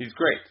 He's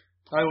great.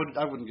 I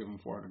wouldn't give him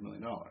 $400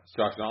 million.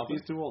 Josh Donaldson?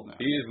 He's too old now.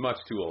 He is much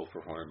too old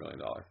for $400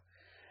 million.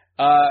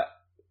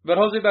 But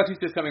Jose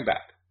Bautista is coming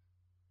back.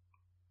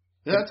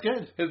 Yeah, that's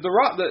good.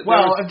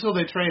 Until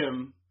they trade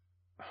him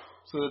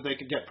so that they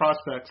could get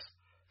prospects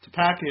to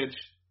package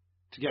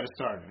to get a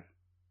starter.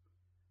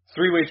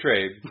 3-way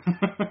trade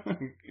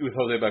with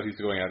Jose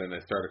Bautista going out and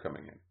a starter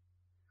coming in.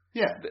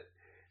 Yeah.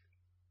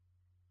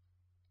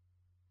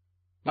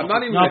 I'm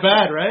not even not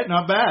bad, right?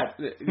 Not bad.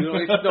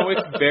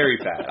 It's very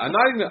bad. I'm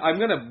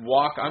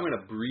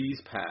gonna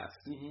breeze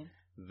past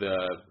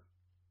the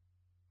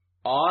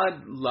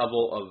odd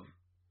level of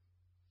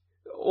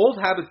old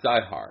habits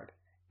die hard,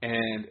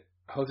 and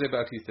Jose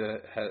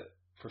Bautista has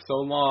for so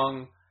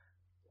long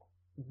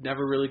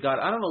never really got.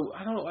 I don't know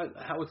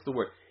how it's the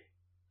word.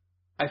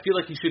 I feel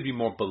like he should be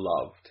more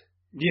beloved.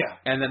 Yeah.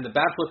 And then the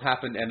bat flip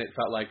happened, and it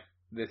felt like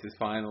this is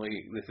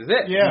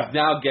it. Yeah. He's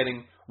now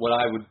getting what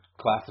I would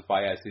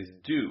classify as his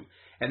due.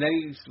 And then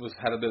he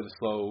had a bit of a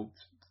slow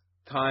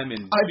time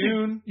in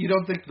June. You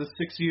don't think the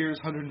 6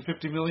 years,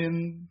 $150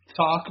 million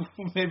talk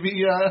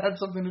maybe had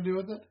something to do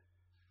with it?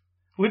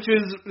 Which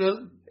is...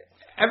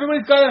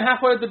 everybody's got him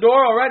halfway at the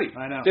door already.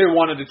 I know. They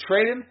wanted to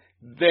trade him.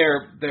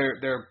 They're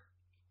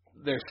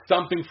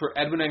stumping for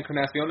Edwin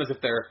Encarnacion as if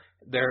they're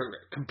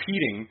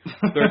competing.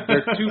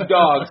 They're 2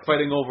 dogs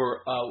fighting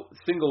over a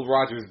single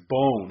Rogers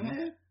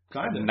bone.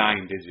 Kind of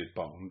 9-digit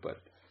bone,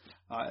 but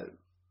I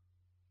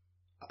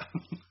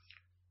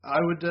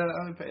would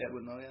pay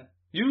Edwin though. Yeah.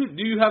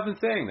 You have been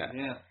saying that.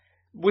 Yeah.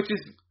 Which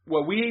is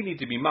what we need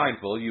to be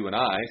mindful. You and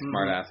I,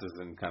 smartasses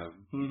and kind of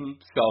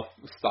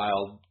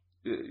self-styled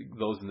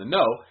those in the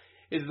know,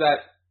 is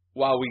that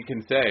while we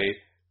can say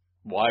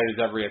why does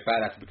every at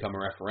bat have to become a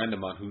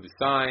referendum on who to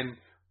sign,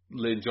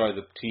 enjoy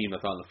the team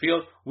that's on the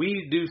field,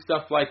 we do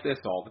stuff like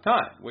this all the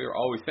time. We are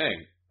always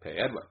saying pay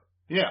Edwin.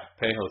 Yeah.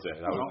 Pay Jose.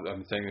 I've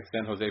been saying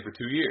extend Jose for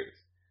 2 years.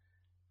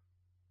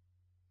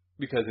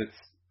 Because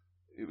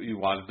you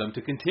wanted them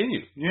to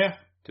continue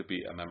to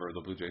be a member of the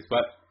Blue Jays.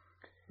 But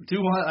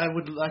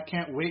I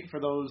can't wait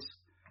for those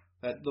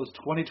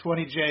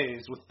 2020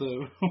 Jays with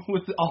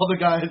all the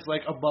guys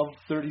like above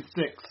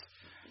 36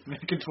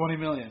 making $20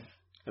 million.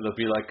 It'll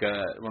be like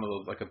one of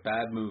those, like a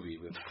bad movie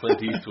with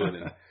Clint Eastwood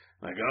and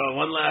like,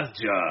 one last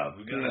job.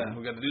 We gotta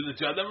do the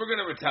job. Then we're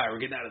gonna retire. We're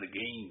getting out of the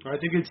game. Or I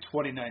think it's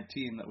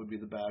 2019 that would be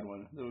the bad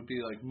one. That would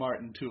be like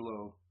Martin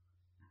Tulo,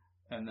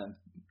 and then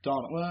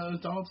Donald. Well, is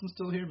Donaldson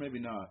still here? Maybe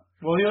not.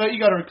 Well, you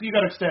gotta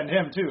extend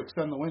him too.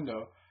 Extend the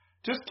window.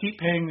 Just keep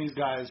paying these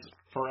guys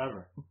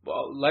forever.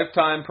 Well,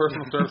 lifetime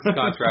personal service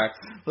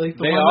contracts. Like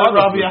the one that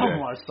Robbie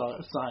Alomar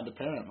signed,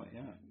 apparently.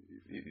 Yeah.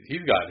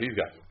 He's got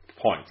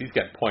points. He's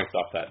getting points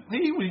off that.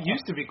 He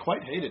used to be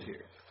quite hated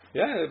here.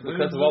 Yeah,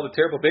 because of all the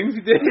terrible things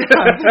he did. Yeah,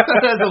 I think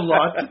that has a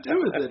lot to do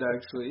with it,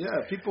 actually.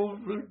 Yeah, people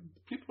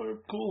are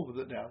cool with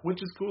it now,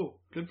 which is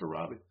cool. Good for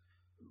Robbie.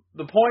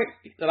 The point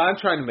that I'm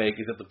trying to make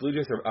is that the Blue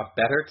Jays are a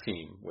better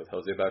team with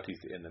Jose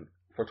Bautista in them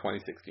for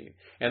 2016,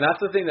 and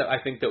that's the thing that I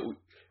think that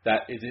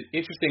is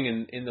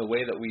interesting in the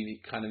way that we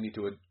kind of need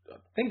to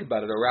think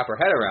about it or wrap our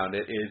head around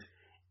it. Is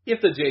if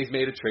the Jays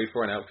made a trade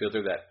for an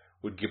outfielder that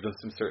would give them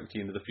some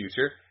certainty into the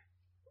future,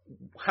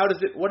 how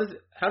does it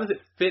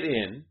fit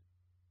in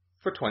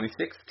for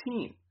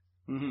 2016?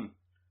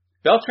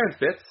 Beltran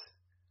fits,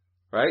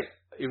 right?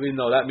 Even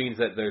though that means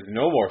that there's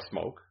no more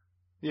smoke.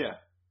 Yeah,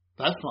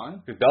 that's fine.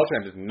 Because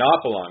Beltran does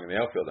not belong in the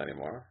outfield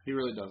anymore. He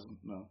really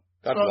doesn't, no.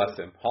 God bless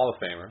him. Hall of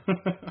Famer.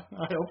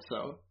 I hope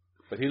so.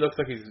 But he looks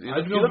like he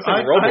looks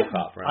like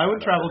RoboCop. I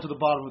would travel to the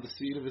bottom of the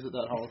sea to visit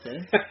that Hall of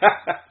Fame.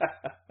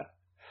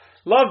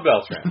 Love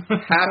Beltran.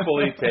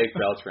 Happily take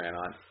Beltran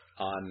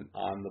on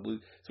the Blue.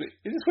 So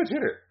he's a switch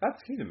hitter.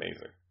 He's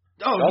amazing.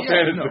 Oh,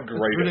 Beltran is the greatest.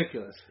 It's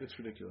ridiculous. It's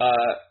ridiculous.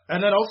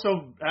 And then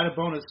also, add a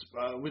bonus,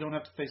 we don't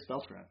have to face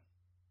Beltran.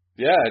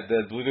 Yeah,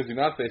 the Blue Jays do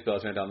not face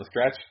Beltran down the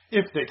stretch.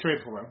 If they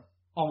trade for him.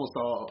 Almost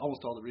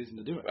all the reason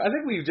to do it. I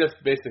think we've just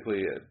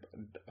basically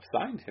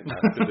signed him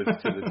to the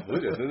Blue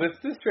Jays.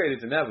 This trade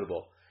is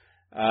inevitable.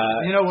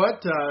 You know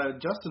what?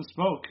 Justin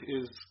Smoke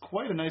is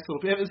quite a nice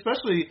little,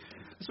 especially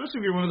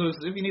if you're one of those,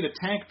 if you need a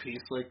tank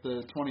piece like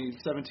the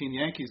 2017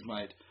 Yankees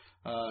might.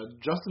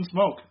 Justin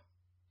Smoke.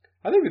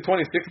 I think the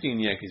 2016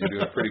 Yankees are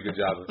doing a pretty good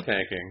job of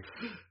tanking.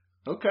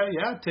 Okay,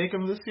 yeah, take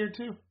him this year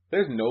too.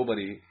 There's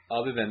nobody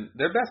other than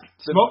their best.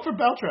 Smoke for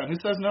Beltran. Who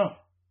says no?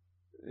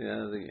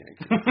 Yeah, the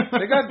Yankees.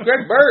 They got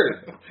Greg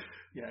Bird.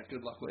 Yeah,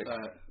 good luck with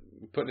that.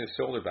 Putting his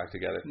shoulder back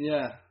together.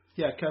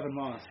 Yeah, Kevin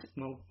Moss.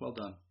 Well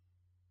done.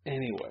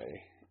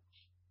 Anyway,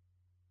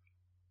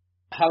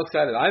 how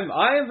excited! I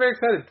am very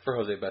excited for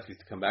Jose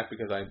Bautista to come back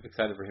because I'm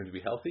excited for him to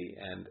be healthy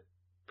and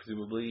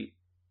presumably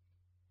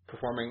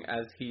performing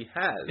as he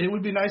has. It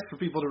would be nice for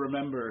people to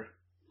remember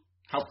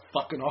how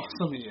fucking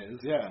awesome he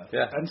is. Yeah.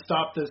 And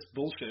stop this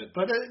bullshit.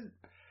 But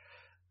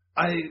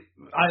I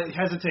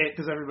hesitate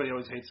because everybody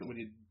always hates it when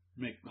you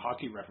make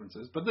hockey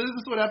references. But this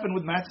is what happened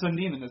with Matt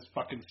Sundin in this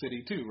fucking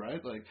city too,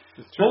 right? Like,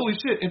 holy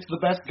shit, it's the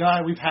best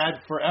guy we've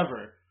had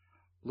forever.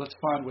 Let's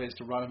find ways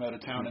to run him out of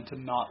town and to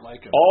not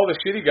like him. All the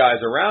shitty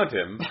guys around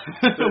him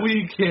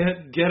we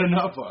can't get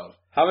enough of.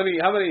 How many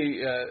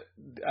the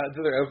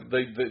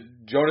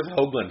Jonas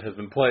Hoagland has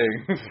been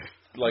playing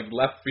like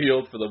left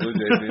field for the Blue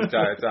Jays the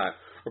entire time.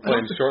 Or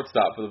playing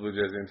shortstop for the Blue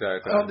Jays the entire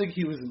time. I don't think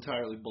he was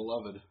entirely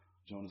beloved,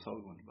 Jonas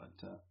Hoagland, but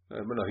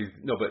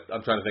but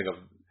I'm trying to think of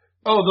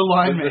the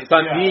line mate. The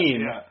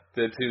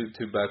Sundin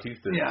to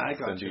Bautista. Yeah, I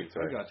got you.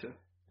 Sorry. I got you.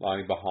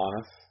 Lonnie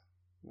Bahanas.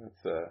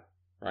 That's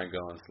Ryan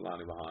Goins,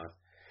 Lonnie Bahanas.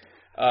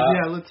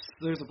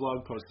 There's a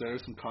blog post there.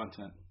 There's some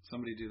content.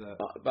 Somebody do that.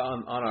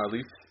 On our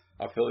Leafs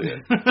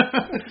affiliate.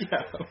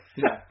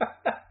 Yeah.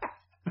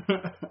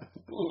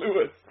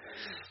 Lewis.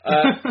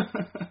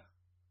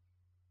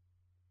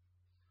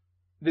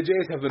 The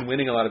Jays have been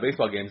winning a lot of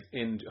baseball games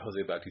in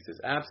Jose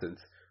Bautista's absence.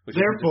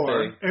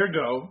 Therefore,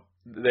 ergo,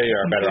 they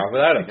are better off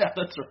without him. Yeah,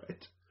 that's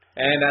right.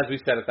 And as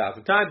we've said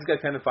 1,000 times, he's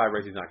got 10-5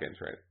 rates. He's not getting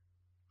traded.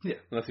 Yeah.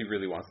 Unless he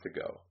really wants to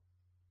go.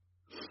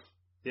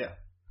 Yeah.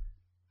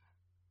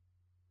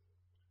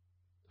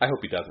 I hope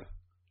he doesn't.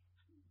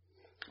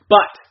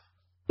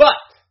 But,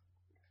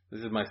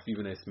 this is my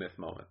Stephen A. Smith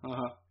moment.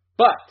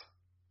 But,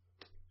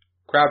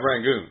 Crab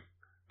Rangoon,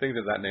 things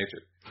of that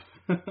nature.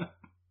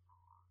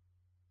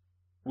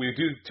 We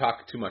do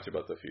talk too much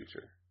about the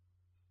future.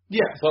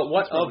 Yes. But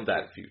what of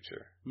that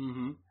future?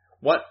 Mm-hmm.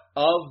 What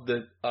of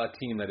the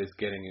team that is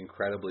getting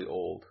incredibly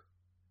old?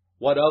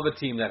 What of a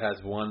team that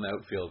has one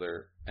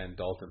outfielder and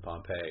Dalton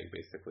Pompey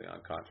basically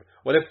on contract?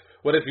 What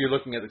if you're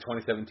looking at the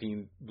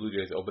 2017 Blue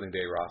Jays opening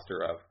day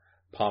roster of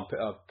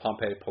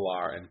Pompey,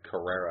 Pilar, and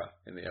Carrera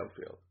in the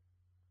outfield?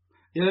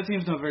 Yeah, that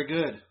team's not very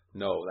good.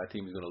 No, that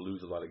team is going to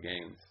lose a lot of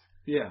games.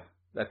 Yeah.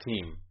 That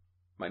team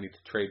might need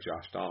to trade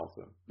Josh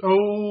Donaldson.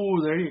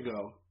 Oh, there you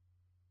go.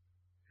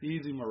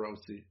 Easy,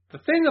 Morosi. The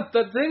thing about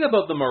that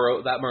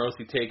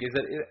Morosi take is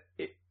that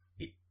it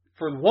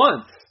for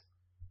once,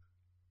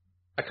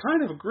 I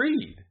kind of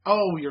agreed.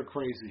 Oh, you're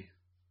crazy.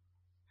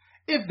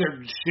 If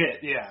they're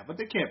shit, yeah, but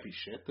they can't be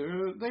shit.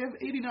 They have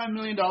 $89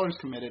 million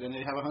committed, and they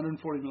have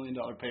 $140 million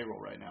payroll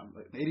right now.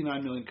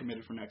 $89 million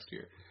committed for next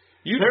year.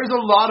 There's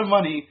a lot of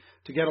money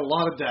to get a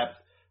lot of depth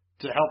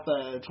to help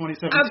the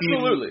 2017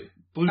 Absolutely.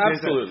 Blue Jays.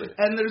 Absolutely.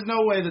 And there's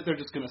no way that they're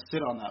just going to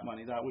sit on that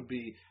money. That would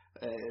be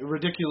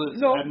ridiculous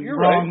and you're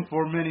wrong right.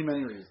 for many,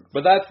 many reasons.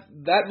 But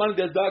that money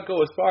does not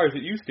go as far as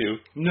it used to.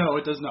 No,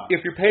 it does not.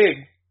 If you're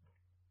paying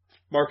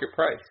market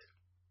price.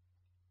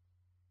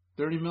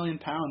 30 million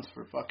pounds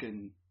for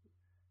fucking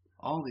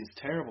all these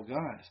terrible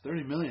guys.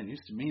 30 million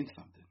used to mean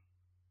something.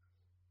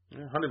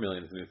 Yeah, 100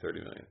 million is the new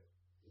 30 million.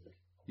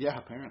 Yeah,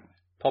 apparently.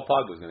 Paul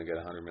Pogba's going to get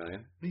 100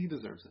 million. He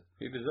deserves it.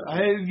 He deserves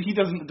it. He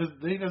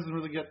doesn't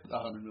really get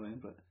 100 million,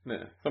 but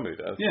yeah, somebody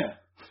does. Yeah.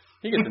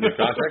 He gets a new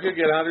contract. He'll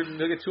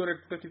get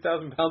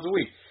 250,000 pounds a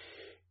week.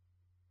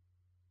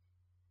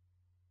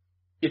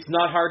 It's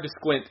not hard to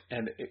squint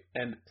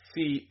and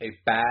see a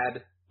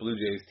bad Blue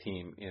Jays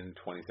team in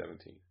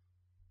 2017.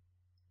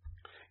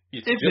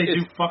 If they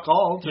do fuck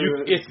all to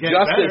it's get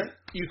just better.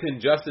 You can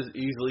just as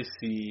easily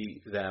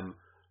see them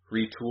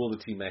retool the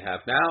team they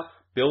have now,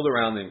 build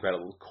around the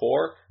incredible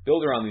core,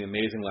 build around the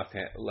amazing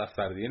left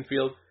side of the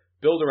infield,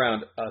 build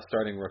around a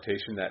starting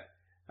rotation that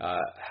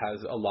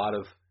has a lot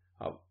of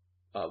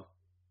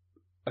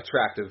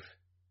attractive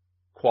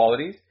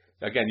qualities.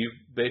 Again,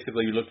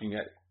 you're looking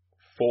at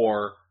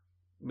 4,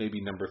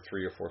 maybe number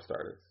 3 or 4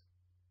 starters,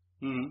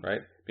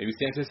 right? Maybe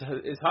Sanchez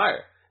is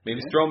higher.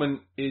 Maybe Stroman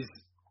is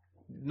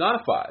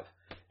not a 5.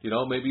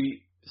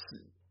 Maybe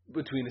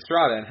between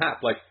Estrada and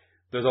Happ,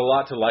 there's a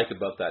lot to like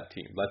about that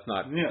team. Let's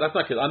not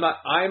kid. I'm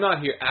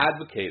not here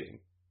advocating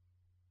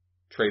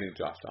trading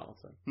Josh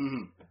Donaldson.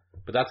 Mm-hmm.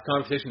 But that's a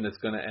conversation that's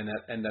going to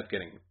end up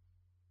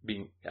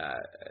being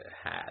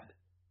had.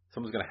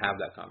 Someone's going to have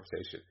that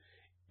conversation.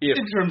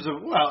 In terms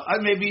of,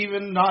 maybe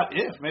even not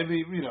if.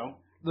 Maybe, in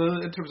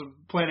terms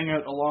of planning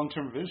out a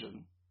long-term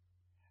vision.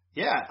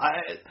 Yeah,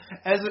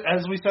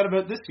 as we said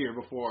about this year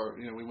before,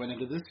 we went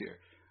into this year.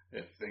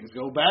 If things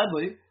go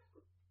badly,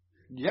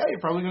 you're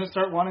probably going to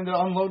start wanting to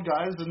unload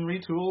guys and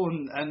retool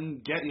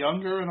and get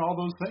younger and all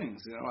those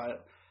things.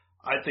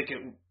 I think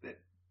and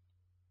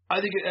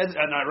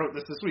I wrote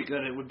this week,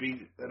 that it would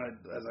be,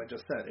 as I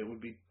just said, it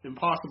would be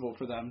impossible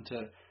for them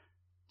to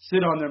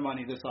sit on their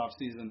money this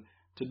offseason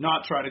to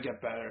not try to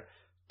get better,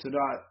 to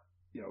not,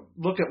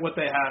 look at what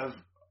they have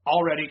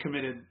already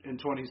committed in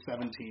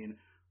 2017,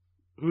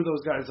 who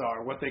those guys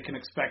are, what they can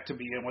expect to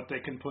be, and what they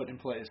can put in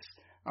place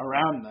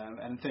around them,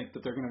 and think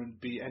that they're going to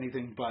be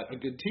anything but a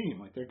good team.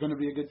 Like, they're going to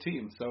be a good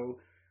team. So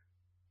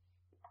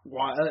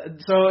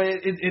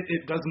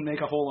it doesn't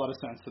make a whole lot of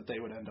sense that they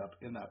would end up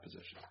in that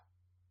position.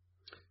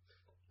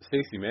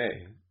 Stacey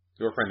May,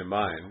 your friend of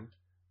mine,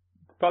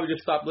 probably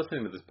just stopped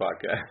listening to this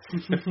podcast.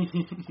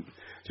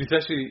 She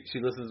says she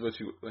listens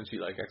when she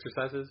like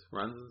exercises,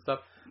 runs and stuff.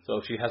 So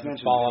if she hasn't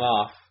fallen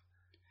off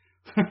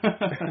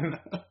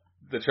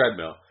the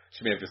treadmill,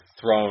 she may have just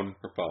thrown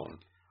her phone.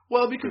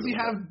 Well, because you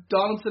have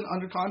Donaldson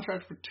under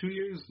contract for 2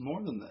 years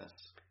more than this.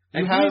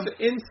 And he's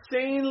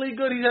insanely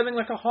good. He's having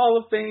like a Hall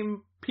of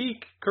Fame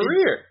peak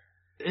career.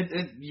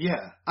 Yeah.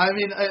 I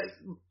mean,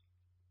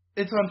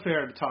 it's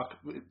unfair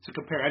to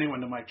compare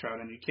anyone to Mike Trout,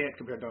 and you can't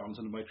compare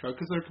Donaldson to Mike Trout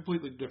because they're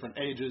completely different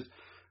ages,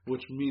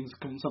 which means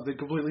something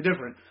completely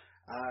different.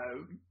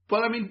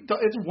 But I mean,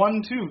 it's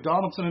 1-2,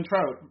 Donaldson and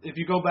Trout. If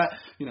you go back,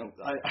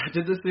 I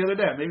did this the other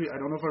day. Maybe, I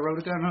don't know if I wrote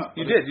it down.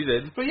 You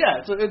did. But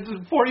yeah,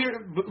 it's 4 years.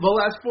 The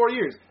last 4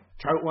 years,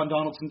 Trout won,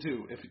 Donaldson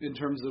 2. In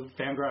terms of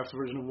Fangraph's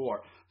version of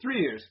WAR, 3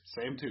 years,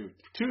 same 2.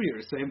 2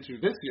 years, same 2.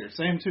 This year,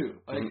 same 2.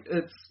 Like,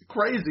 it's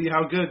crazy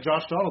how good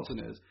Josh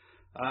Donaldson is.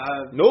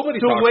 Nobody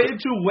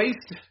to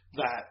waste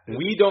that.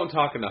 We don't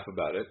talk enough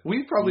about it.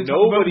 We probably talk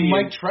about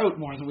Mike Trout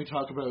more than we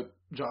talk about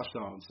Josh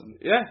Donaldson.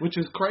 Yeah. Which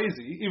is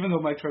crazy, even though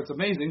Mike Trout's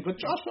amazing, but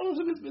Josh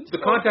Donaldson has been the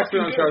context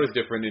around Trout is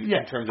different in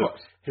terms of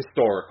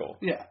historical.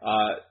 Yeah.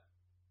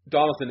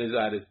 Donaldson is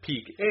at his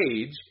peak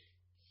age,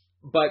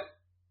 but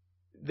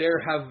there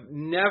have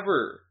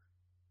never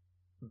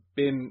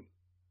been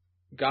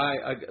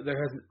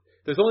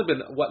there's only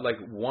been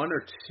one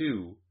or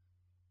two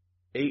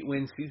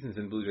 8-win seasons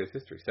in Blue Jays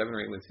history, 7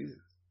 or 8 win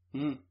seasons.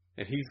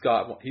 And he's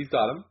got them.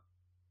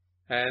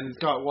 And he's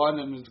got one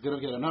and he's going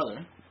to get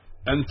another.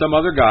 And some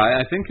other guy,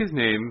 I think his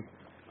name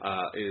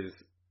is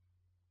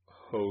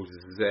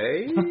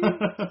Jose,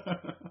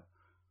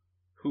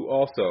 who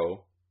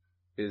also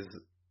is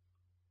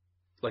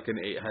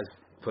has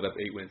put up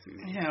 8 win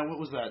seasons. Yeah, what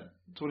was that?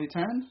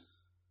 2010?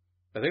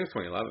 I think it's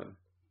 2011.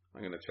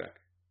 I'm going to check.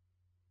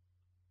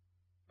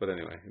 But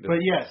anyway. But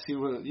yes, he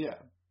was. Yeah.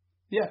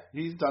 Yeah,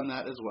 he's done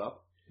that as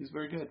well. He's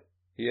very good.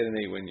 He had an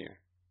 8-win year.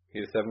 He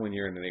had a 7-win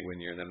year and an 8-win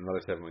year, and then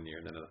another 7-win year,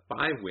 and then a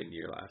 5-win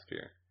year last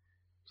year.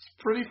 It's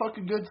pretty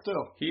fucking good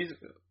still.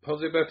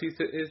 Jose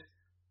Bautista is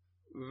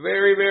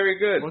very, very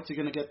good. What's he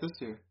going to get this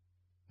year?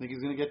 Think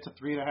he's going to get to 3.5?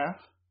 He's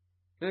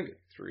going to get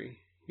 3.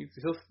 He's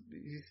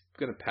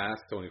going to pass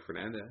Tony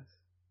Fernandez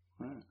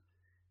for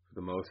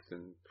the most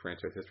in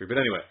franchise history. But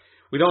anyway,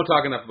 we don't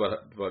talk enough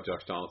about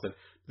Josh Donaldson.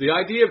 The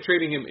idea of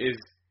trading him is,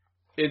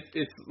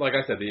 it's like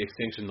I said, the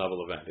extinction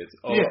level event. It's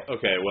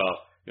okay,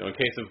 well, in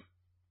case of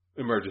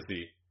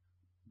emergency,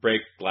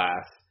 break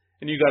glass,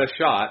 and you got a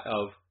shot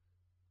of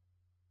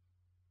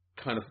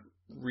kind of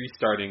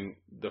restarting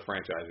the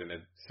franchise in a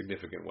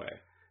significant way,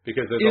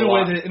 because there's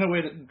in a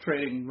way that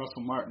trading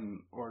Russell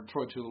Martin or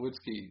Troy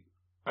Tulowitzki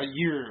a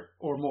year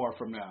or more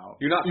from now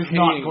is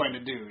not going to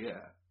do.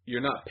 Yeah,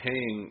 you're not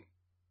paying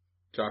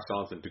Josh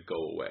Donaldson to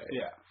go away.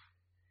 Yeah,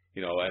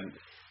 and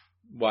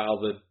while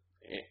the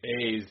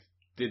A's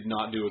did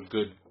not do a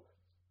good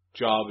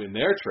job in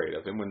their trade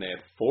of him when they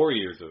had 4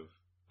 years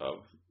of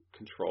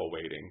control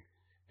waiting,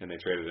 and they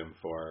traded him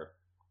for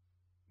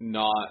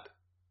not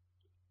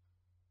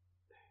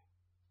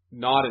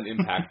an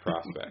impact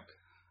prospect.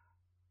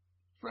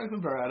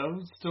 Franklin Barreto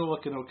still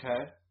looking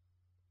okay.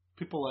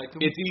 People like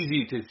him. It's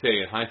easy to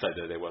say in hindsight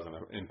that it wasn't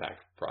an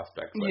impact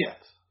prospect. But yes.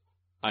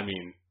 I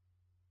mean,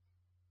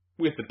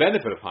 with the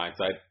benefit of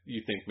hindsight,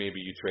 you think maybe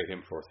you trade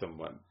him for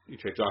someone. You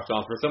trade Josh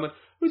Donaldson for someone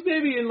who's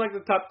maybe in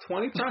the top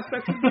 20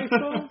 prospects in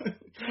baseball.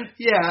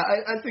 Yeah,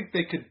 I think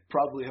they could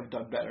probably have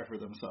done better for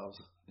themselves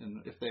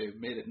if they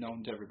made it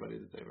known to everybody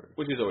that they were.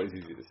 Which is always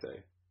easy to say.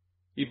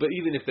 But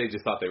even if they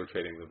just thought they were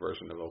trading the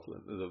version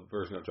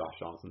of Josh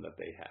Donaldson that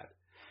they had.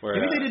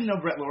 Maybe they didn't know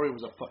Brett Lawrie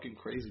was a fucking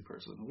crazy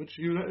person, which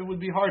it would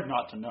be hard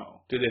not to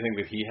know. Did they think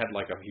that he had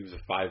he was a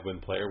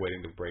 5-win player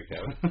waiting to break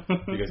out?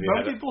 Because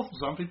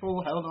some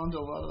people held on to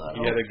a lot of that.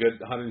 He had a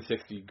good 160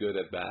 good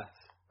at bats.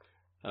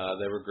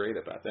 They were great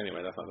at bats.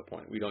 Anyway, that's not the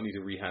point. We don't need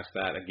to rehash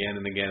that again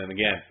and again and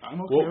again.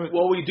 I'm okay with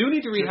we do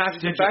need to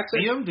rehash the fact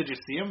that... Did you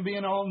see him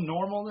being all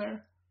normal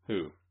there?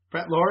 Who?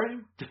 Brett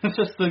Lawrie?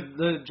 Just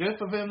the gif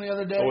of him the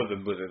other day? Oh,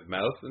 with his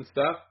mouth and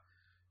stuff?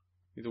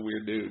 He's a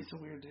weird dude. He's a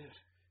weird dude.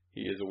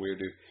 He is a weird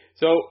dude.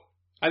 So,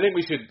 I think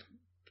we should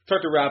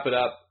start to wrap it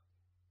up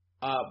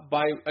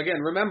by,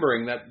 again,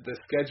 remembering that the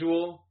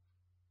schedule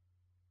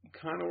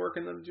kind of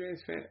working in the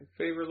Jays'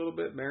 favor a little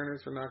bit.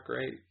 Mariners are not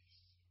great.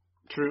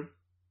 True.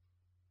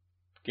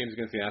 Games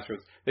against the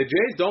Astros. The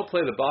Jays don't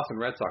play the Boston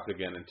Red Sox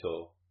again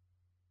until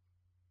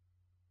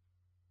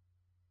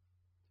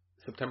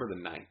September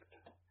the 9th.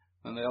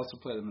 And they also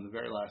play them in the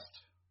very last.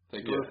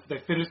 They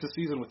finished the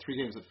season with 3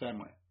 games at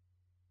Fenway.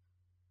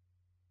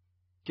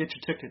 Get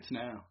your tickets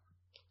now.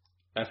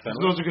 At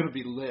Fenway? Those are going to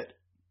be lit.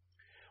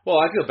 Well,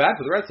 I feel bad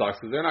for the Red Sox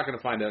because they're not going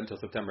to find out until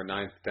September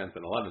 9th, 10th,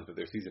 and 11th that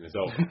their season is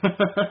over.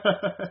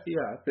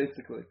 Yeah,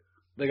 basically.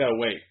 They got to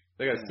wait.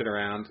 They got to sit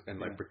around and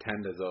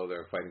pretend as though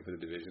they're fighting for the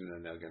division, and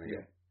then they're going to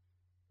get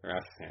their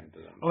asses handed to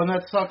them. Oh, and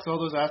that sucks. All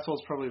those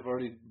assholes probably have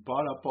already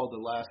bought up all the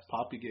last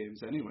Poppy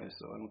games anyway,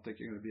 so I don't think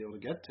you're going to be able to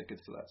get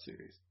tickets to that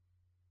series.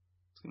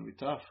 It's going to be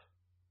tough.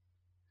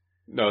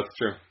 No, it's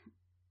true.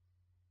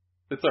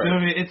 It's all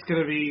right. It's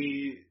going to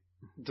be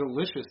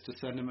delicious to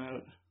send him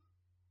out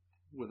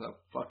with a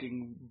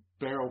fucking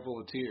barrel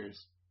full of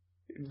tears.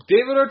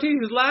 David Ortiz,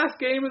 his last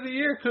game of the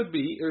year could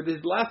be, or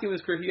his last game of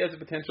his career, he has the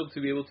potential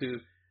to be able to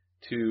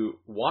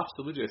watch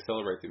the Blue Jays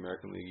celebrate the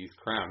American League East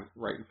crown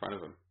right in front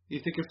of him. You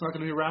think it's not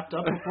going to be wrapped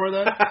up before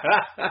then?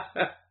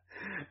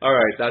 All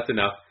right, that's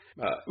enough.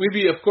 We'd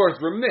be, of course,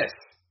 remiss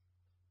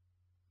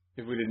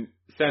if we didn't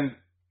send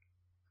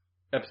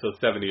episode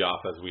 70 off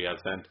as we have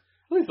sent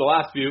at least the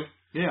last few.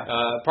 Yeah.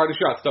 Party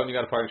shot. Stone, you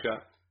got a party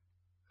shot?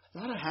 I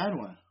thought I had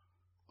one.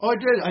 Oh, I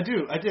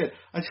did.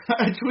 I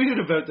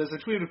tweeted about this. I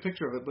tweeted a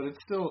picture of it, but it's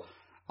still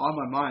on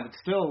my mind. It's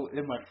still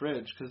in my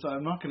fridge because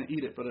I'm not going to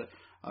eat it, but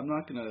I'm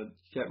not going to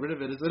get rid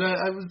of it. Is that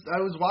I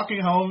was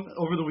walking home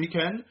over the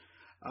weekend.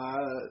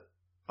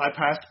 I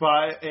passed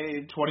by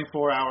a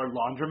 24-hour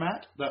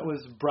laundromat that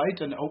was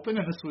bright and open,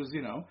 and this was,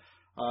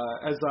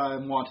 as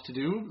I'm wont to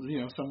do,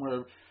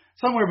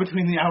 somewhere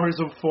between the hours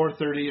of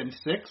 4:30 and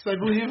 6, I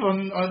believe,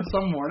 on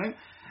some morning.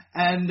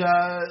 And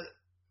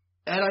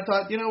I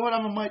thought, you know what,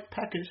 I'm a Mike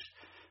Peckish.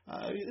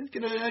 I'm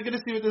gonna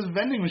see what this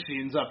vending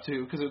machine's up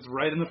to because it's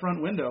right in the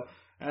front window.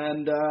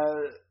 And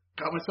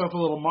got myself a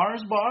little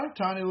Mars bar,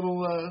 tiny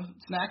little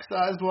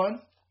snack-sized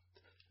one.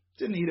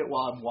 Didn't eat it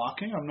while I'm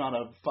walking. I'm not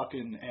a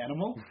fucking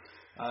animal.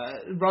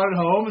 Brought it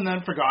home and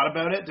then forgot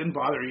about it. Didn't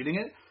bother eating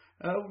it.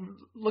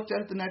 Looked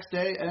at it the next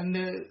day, and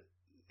it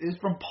is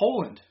from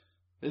Poland.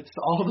 It's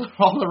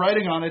all the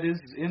writing on it is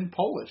in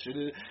Polish.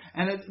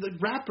 The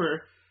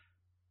wrapper,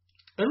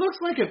 it looks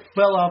like it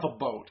fell off a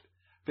boat.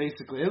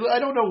 Basically, I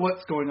don't know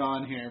what's going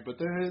on here, but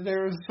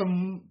there's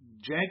some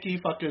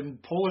janky fucking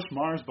Polish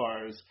Mars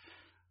bars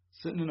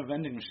sitting in a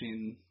vending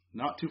machine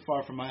not too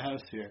far from my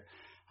house here.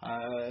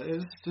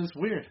 It's just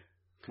weird.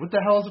 What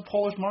the hell is a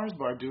Polish Mars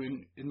bar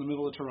doing in the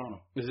middle of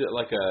Toronto? Is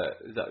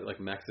that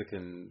like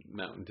Mexican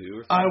Mountain Dew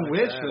or something? I like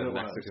wish that? that it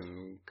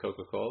Mexican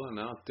Coca-Cola?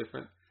 No, it's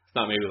different. It's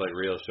not maybe like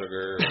real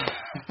sugar.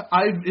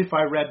 If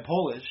I read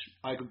Polish,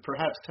 I could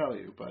perhaps tell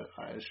you, but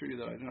I assure you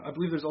that I don't. I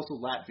believe there's also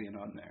Latvian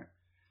on there.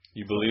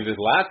 You believe there's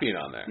Latvian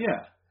on there?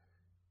 Yeah.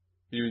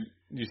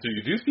 So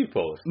you do speak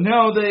Polish?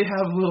 No, they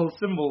have little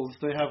symbols.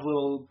 They have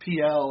little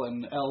PL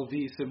and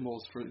LV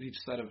symbols for each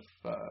set of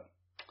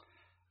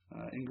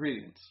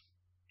ingredients.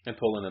 And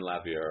Poland and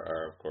Latvia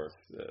are of course,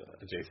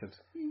 adjacent.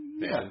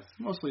 Yeah,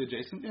 mostly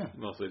adjacent, yeah.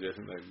 Mostly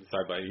adjacent, like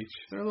side by each.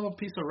 Is there a little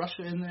piece of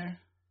Russia in there?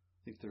 I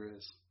think there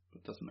is,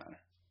 but it doesn't matter.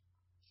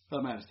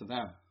 That matters to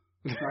them.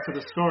 Not to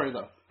the story,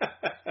 though.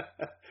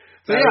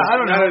 So, I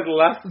don't know. That is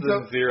less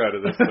than zero to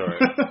this story.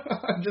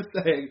 I'm just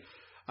saying,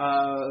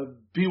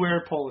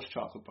 beware Polish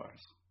chocolate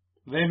bars.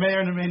 They may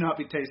or may not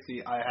be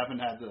tasty. I haven't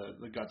had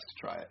the guts to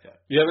try it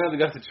yet. You haven't had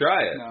the guts to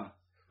try it? No.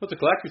 Well, it's a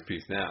collector's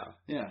piece now.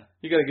 Yeah.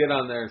 You got to get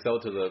on there and sell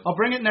it to the... I'll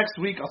bring it next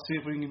week. I'll see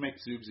if we can make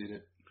Zoobs eat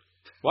it.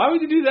 Why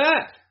would you do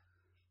that?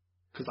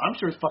 Because I'm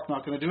sure as fuck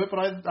not going to do it, but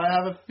I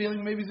have a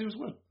feeling maybe Zoobs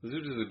would.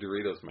 Zoobs is a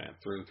Doritos man,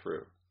 through and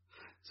through.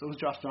 So was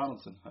Josh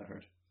Donaldson, I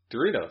heard.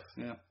 Doritos?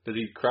 Yeah. Does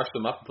he crush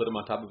them up and put them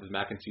on top of his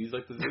mac and cheese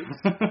like the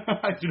Zoobs?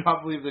 I do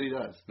not believe that he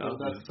does. No,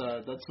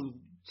 that's some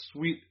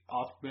sweet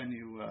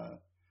off-menu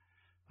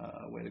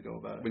way to go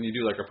about it. When you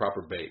do like a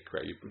proper bake,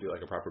 right? You do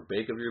like a proper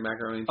bake of your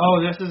macaroni.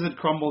 Oh, this isn't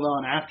crumbled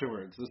on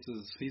afterwards.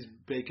 He's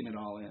baking it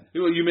all in.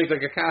 You make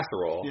like a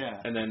casserole.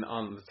 Yeah. And then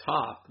on the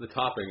top, the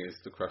topping is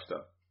the crushed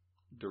up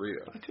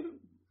Doritos.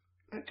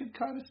 I could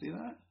kind of see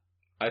that.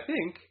 I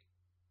think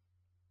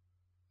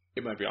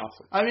it might be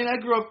awesome. I mean,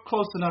 I grew up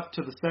close enough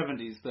to the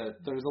 70s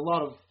that there's a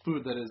lot of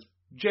food that is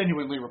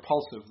genuinely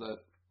repulsive that,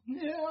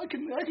 I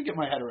could get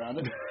my head around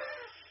it.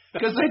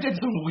 Because they did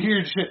some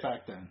weird shit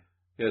back then.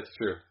 Yeah, it's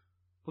true.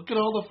 Look at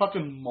all the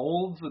fucking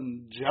molds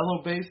and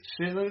Jello-based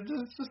shit.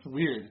 It's just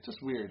weird. It's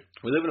just weird.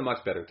 We live in a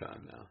much better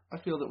time now. I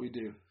feel that we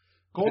do.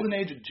 Golden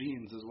age of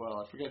jeans as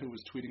well. I forget who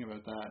was tweeting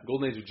about that.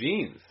 Golden age of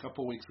jeans? A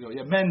couple weeks ago.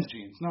 Yeah, men's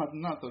jeans.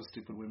 Not those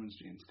stupid women's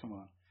jeans. Come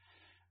on.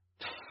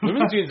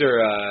 Women's jeans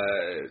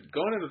are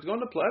going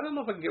to play. I don't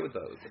know if I can get with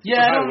those.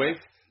 High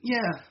waist. Yeah.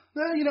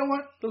 Well, you know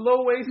what? The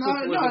low waist.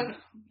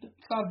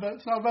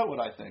 It's not about what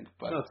I think.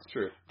 But no, it's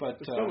true. But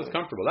it's always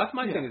comfortable. That's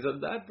my thing. Is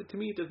that to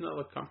me it does not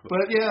look comfortable.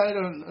 But I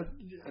don't.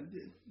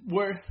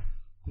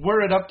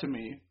 Were it up to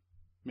me,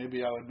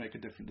 maybe I would make a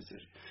different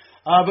decision.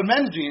 But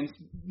men's jeans,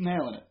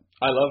 nailing it.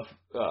 I love.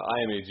 I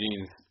am a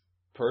jeans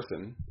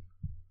person.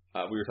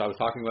 I was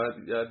talking about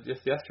it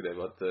just yesterday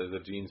about the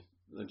jeans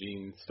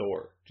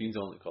store, jeans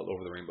only, called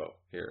Over the Rainbow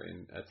here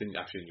it's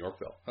actually in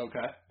Yorkville.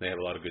 Okay. They have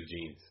a lot of good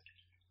jeans.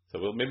 So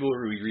maybe we'll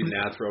read an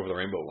ad for Over the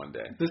Rainbow one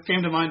day. This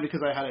came to mind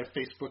because I had a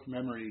Facebook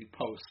memory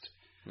post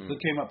that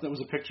came up that was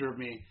a picture of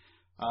me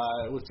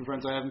with some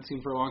friends I haven't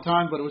seen for a long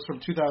time, but it was from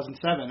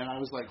 2007, and I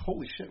was like,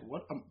 holy shit,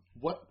 what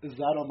is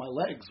that on my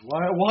legs?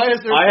 Why is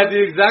there... I had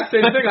the exact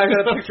same thing. I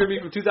got a picture of me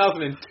from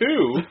 2002,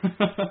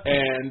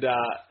 and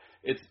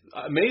it's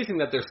amazing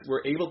that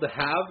we're able to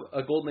have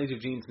a golden age of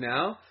jeans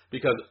now,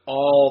 because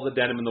all the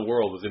denim in the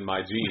world was in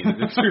my jeans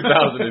in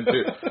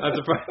 2002. I'm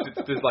surprised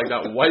it's just like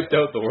that wiped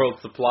out the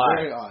world's supply.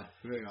 Very odd.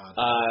 Very odd.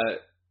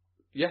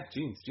 Yeah,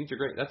 jeans. Jeans are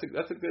great. That's a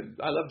good...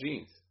 I love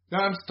jeans. No,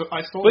 I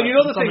stole but that you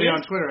know from the somebody thing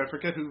on Twitter. I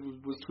forget who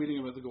was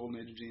tweeting about the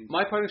golden age of jeans.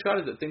 My parting shot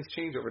is that things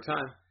change over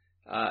time.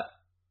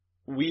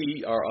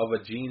 We are of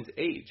a jeans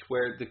age,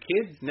 where the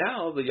kids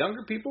now, the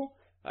younger people,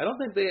 I don't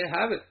think they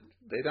have it.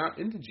 They're not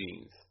into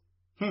jeans.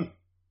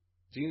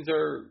 Jeans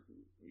are,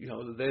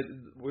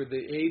 where they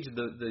age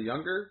the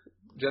younger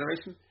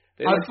generation.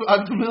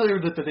 I'm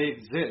familiar that they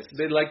exist.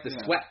 They like the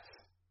sweats.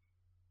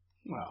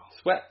 Wow.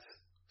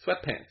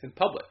 Sweatpants in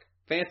public.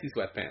 Fancy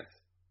sweatpants.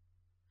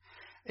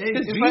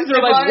 Jeans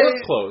are like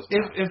work clothes.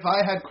 If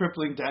I had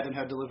crippling debt and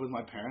had to live with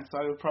my parents,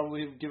 I would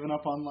probably have given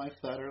up on life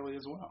that early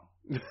as well.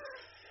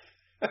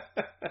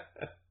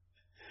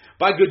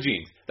 Buy good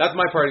jeans. That's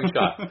my parting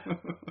shot.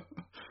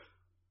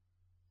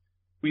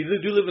 We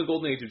do live in a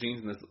golden age of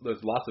jeans, and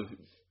there's lots of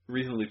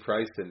reasonably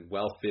priced and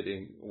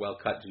well-fitting,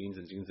 well-cut jeans,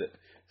 and jeans that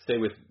stay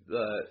with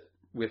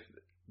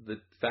the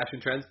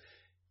fashion trends.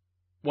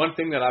 One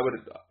thing that I would,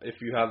 if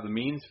you have the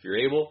means, if you're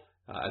able,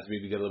 as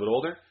maybe get a little bit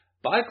older,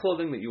 buy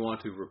clothing that you want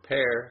to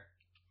repair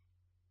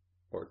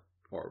or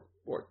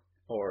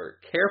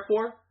care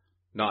for,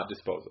 not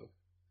dispose of.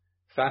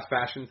 Fast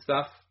fashion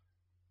stuff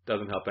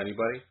doesn't help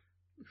anybody.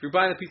 If you're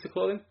buying a piece of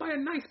clothing, buy a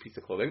nice piece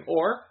of clothing,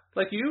 or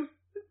like you,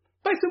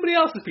 buy somebody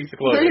else's piece of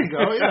clothing. There you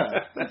go.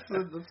 Yeah, that's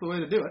the way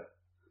to do it.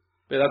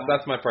 Yeah,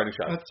 that's my parting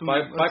shot. That's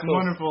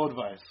wonderful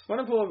advice.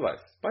 Wonderful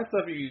advice. Buy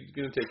stuff you're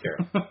going to take care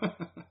of.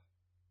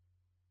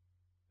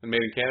 And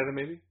made in Canada,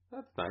 maybe.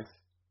 That's nice.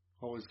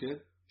 Always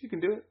good. If you can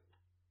do it.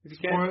 If you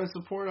can.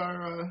 Support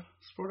our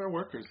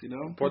workers.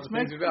 Support the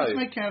things you value. Let's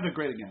make Canada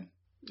great again.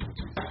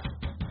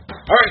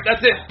 All right,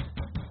 that's it.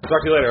 I'll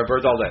talk to you later.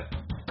 Birds all day.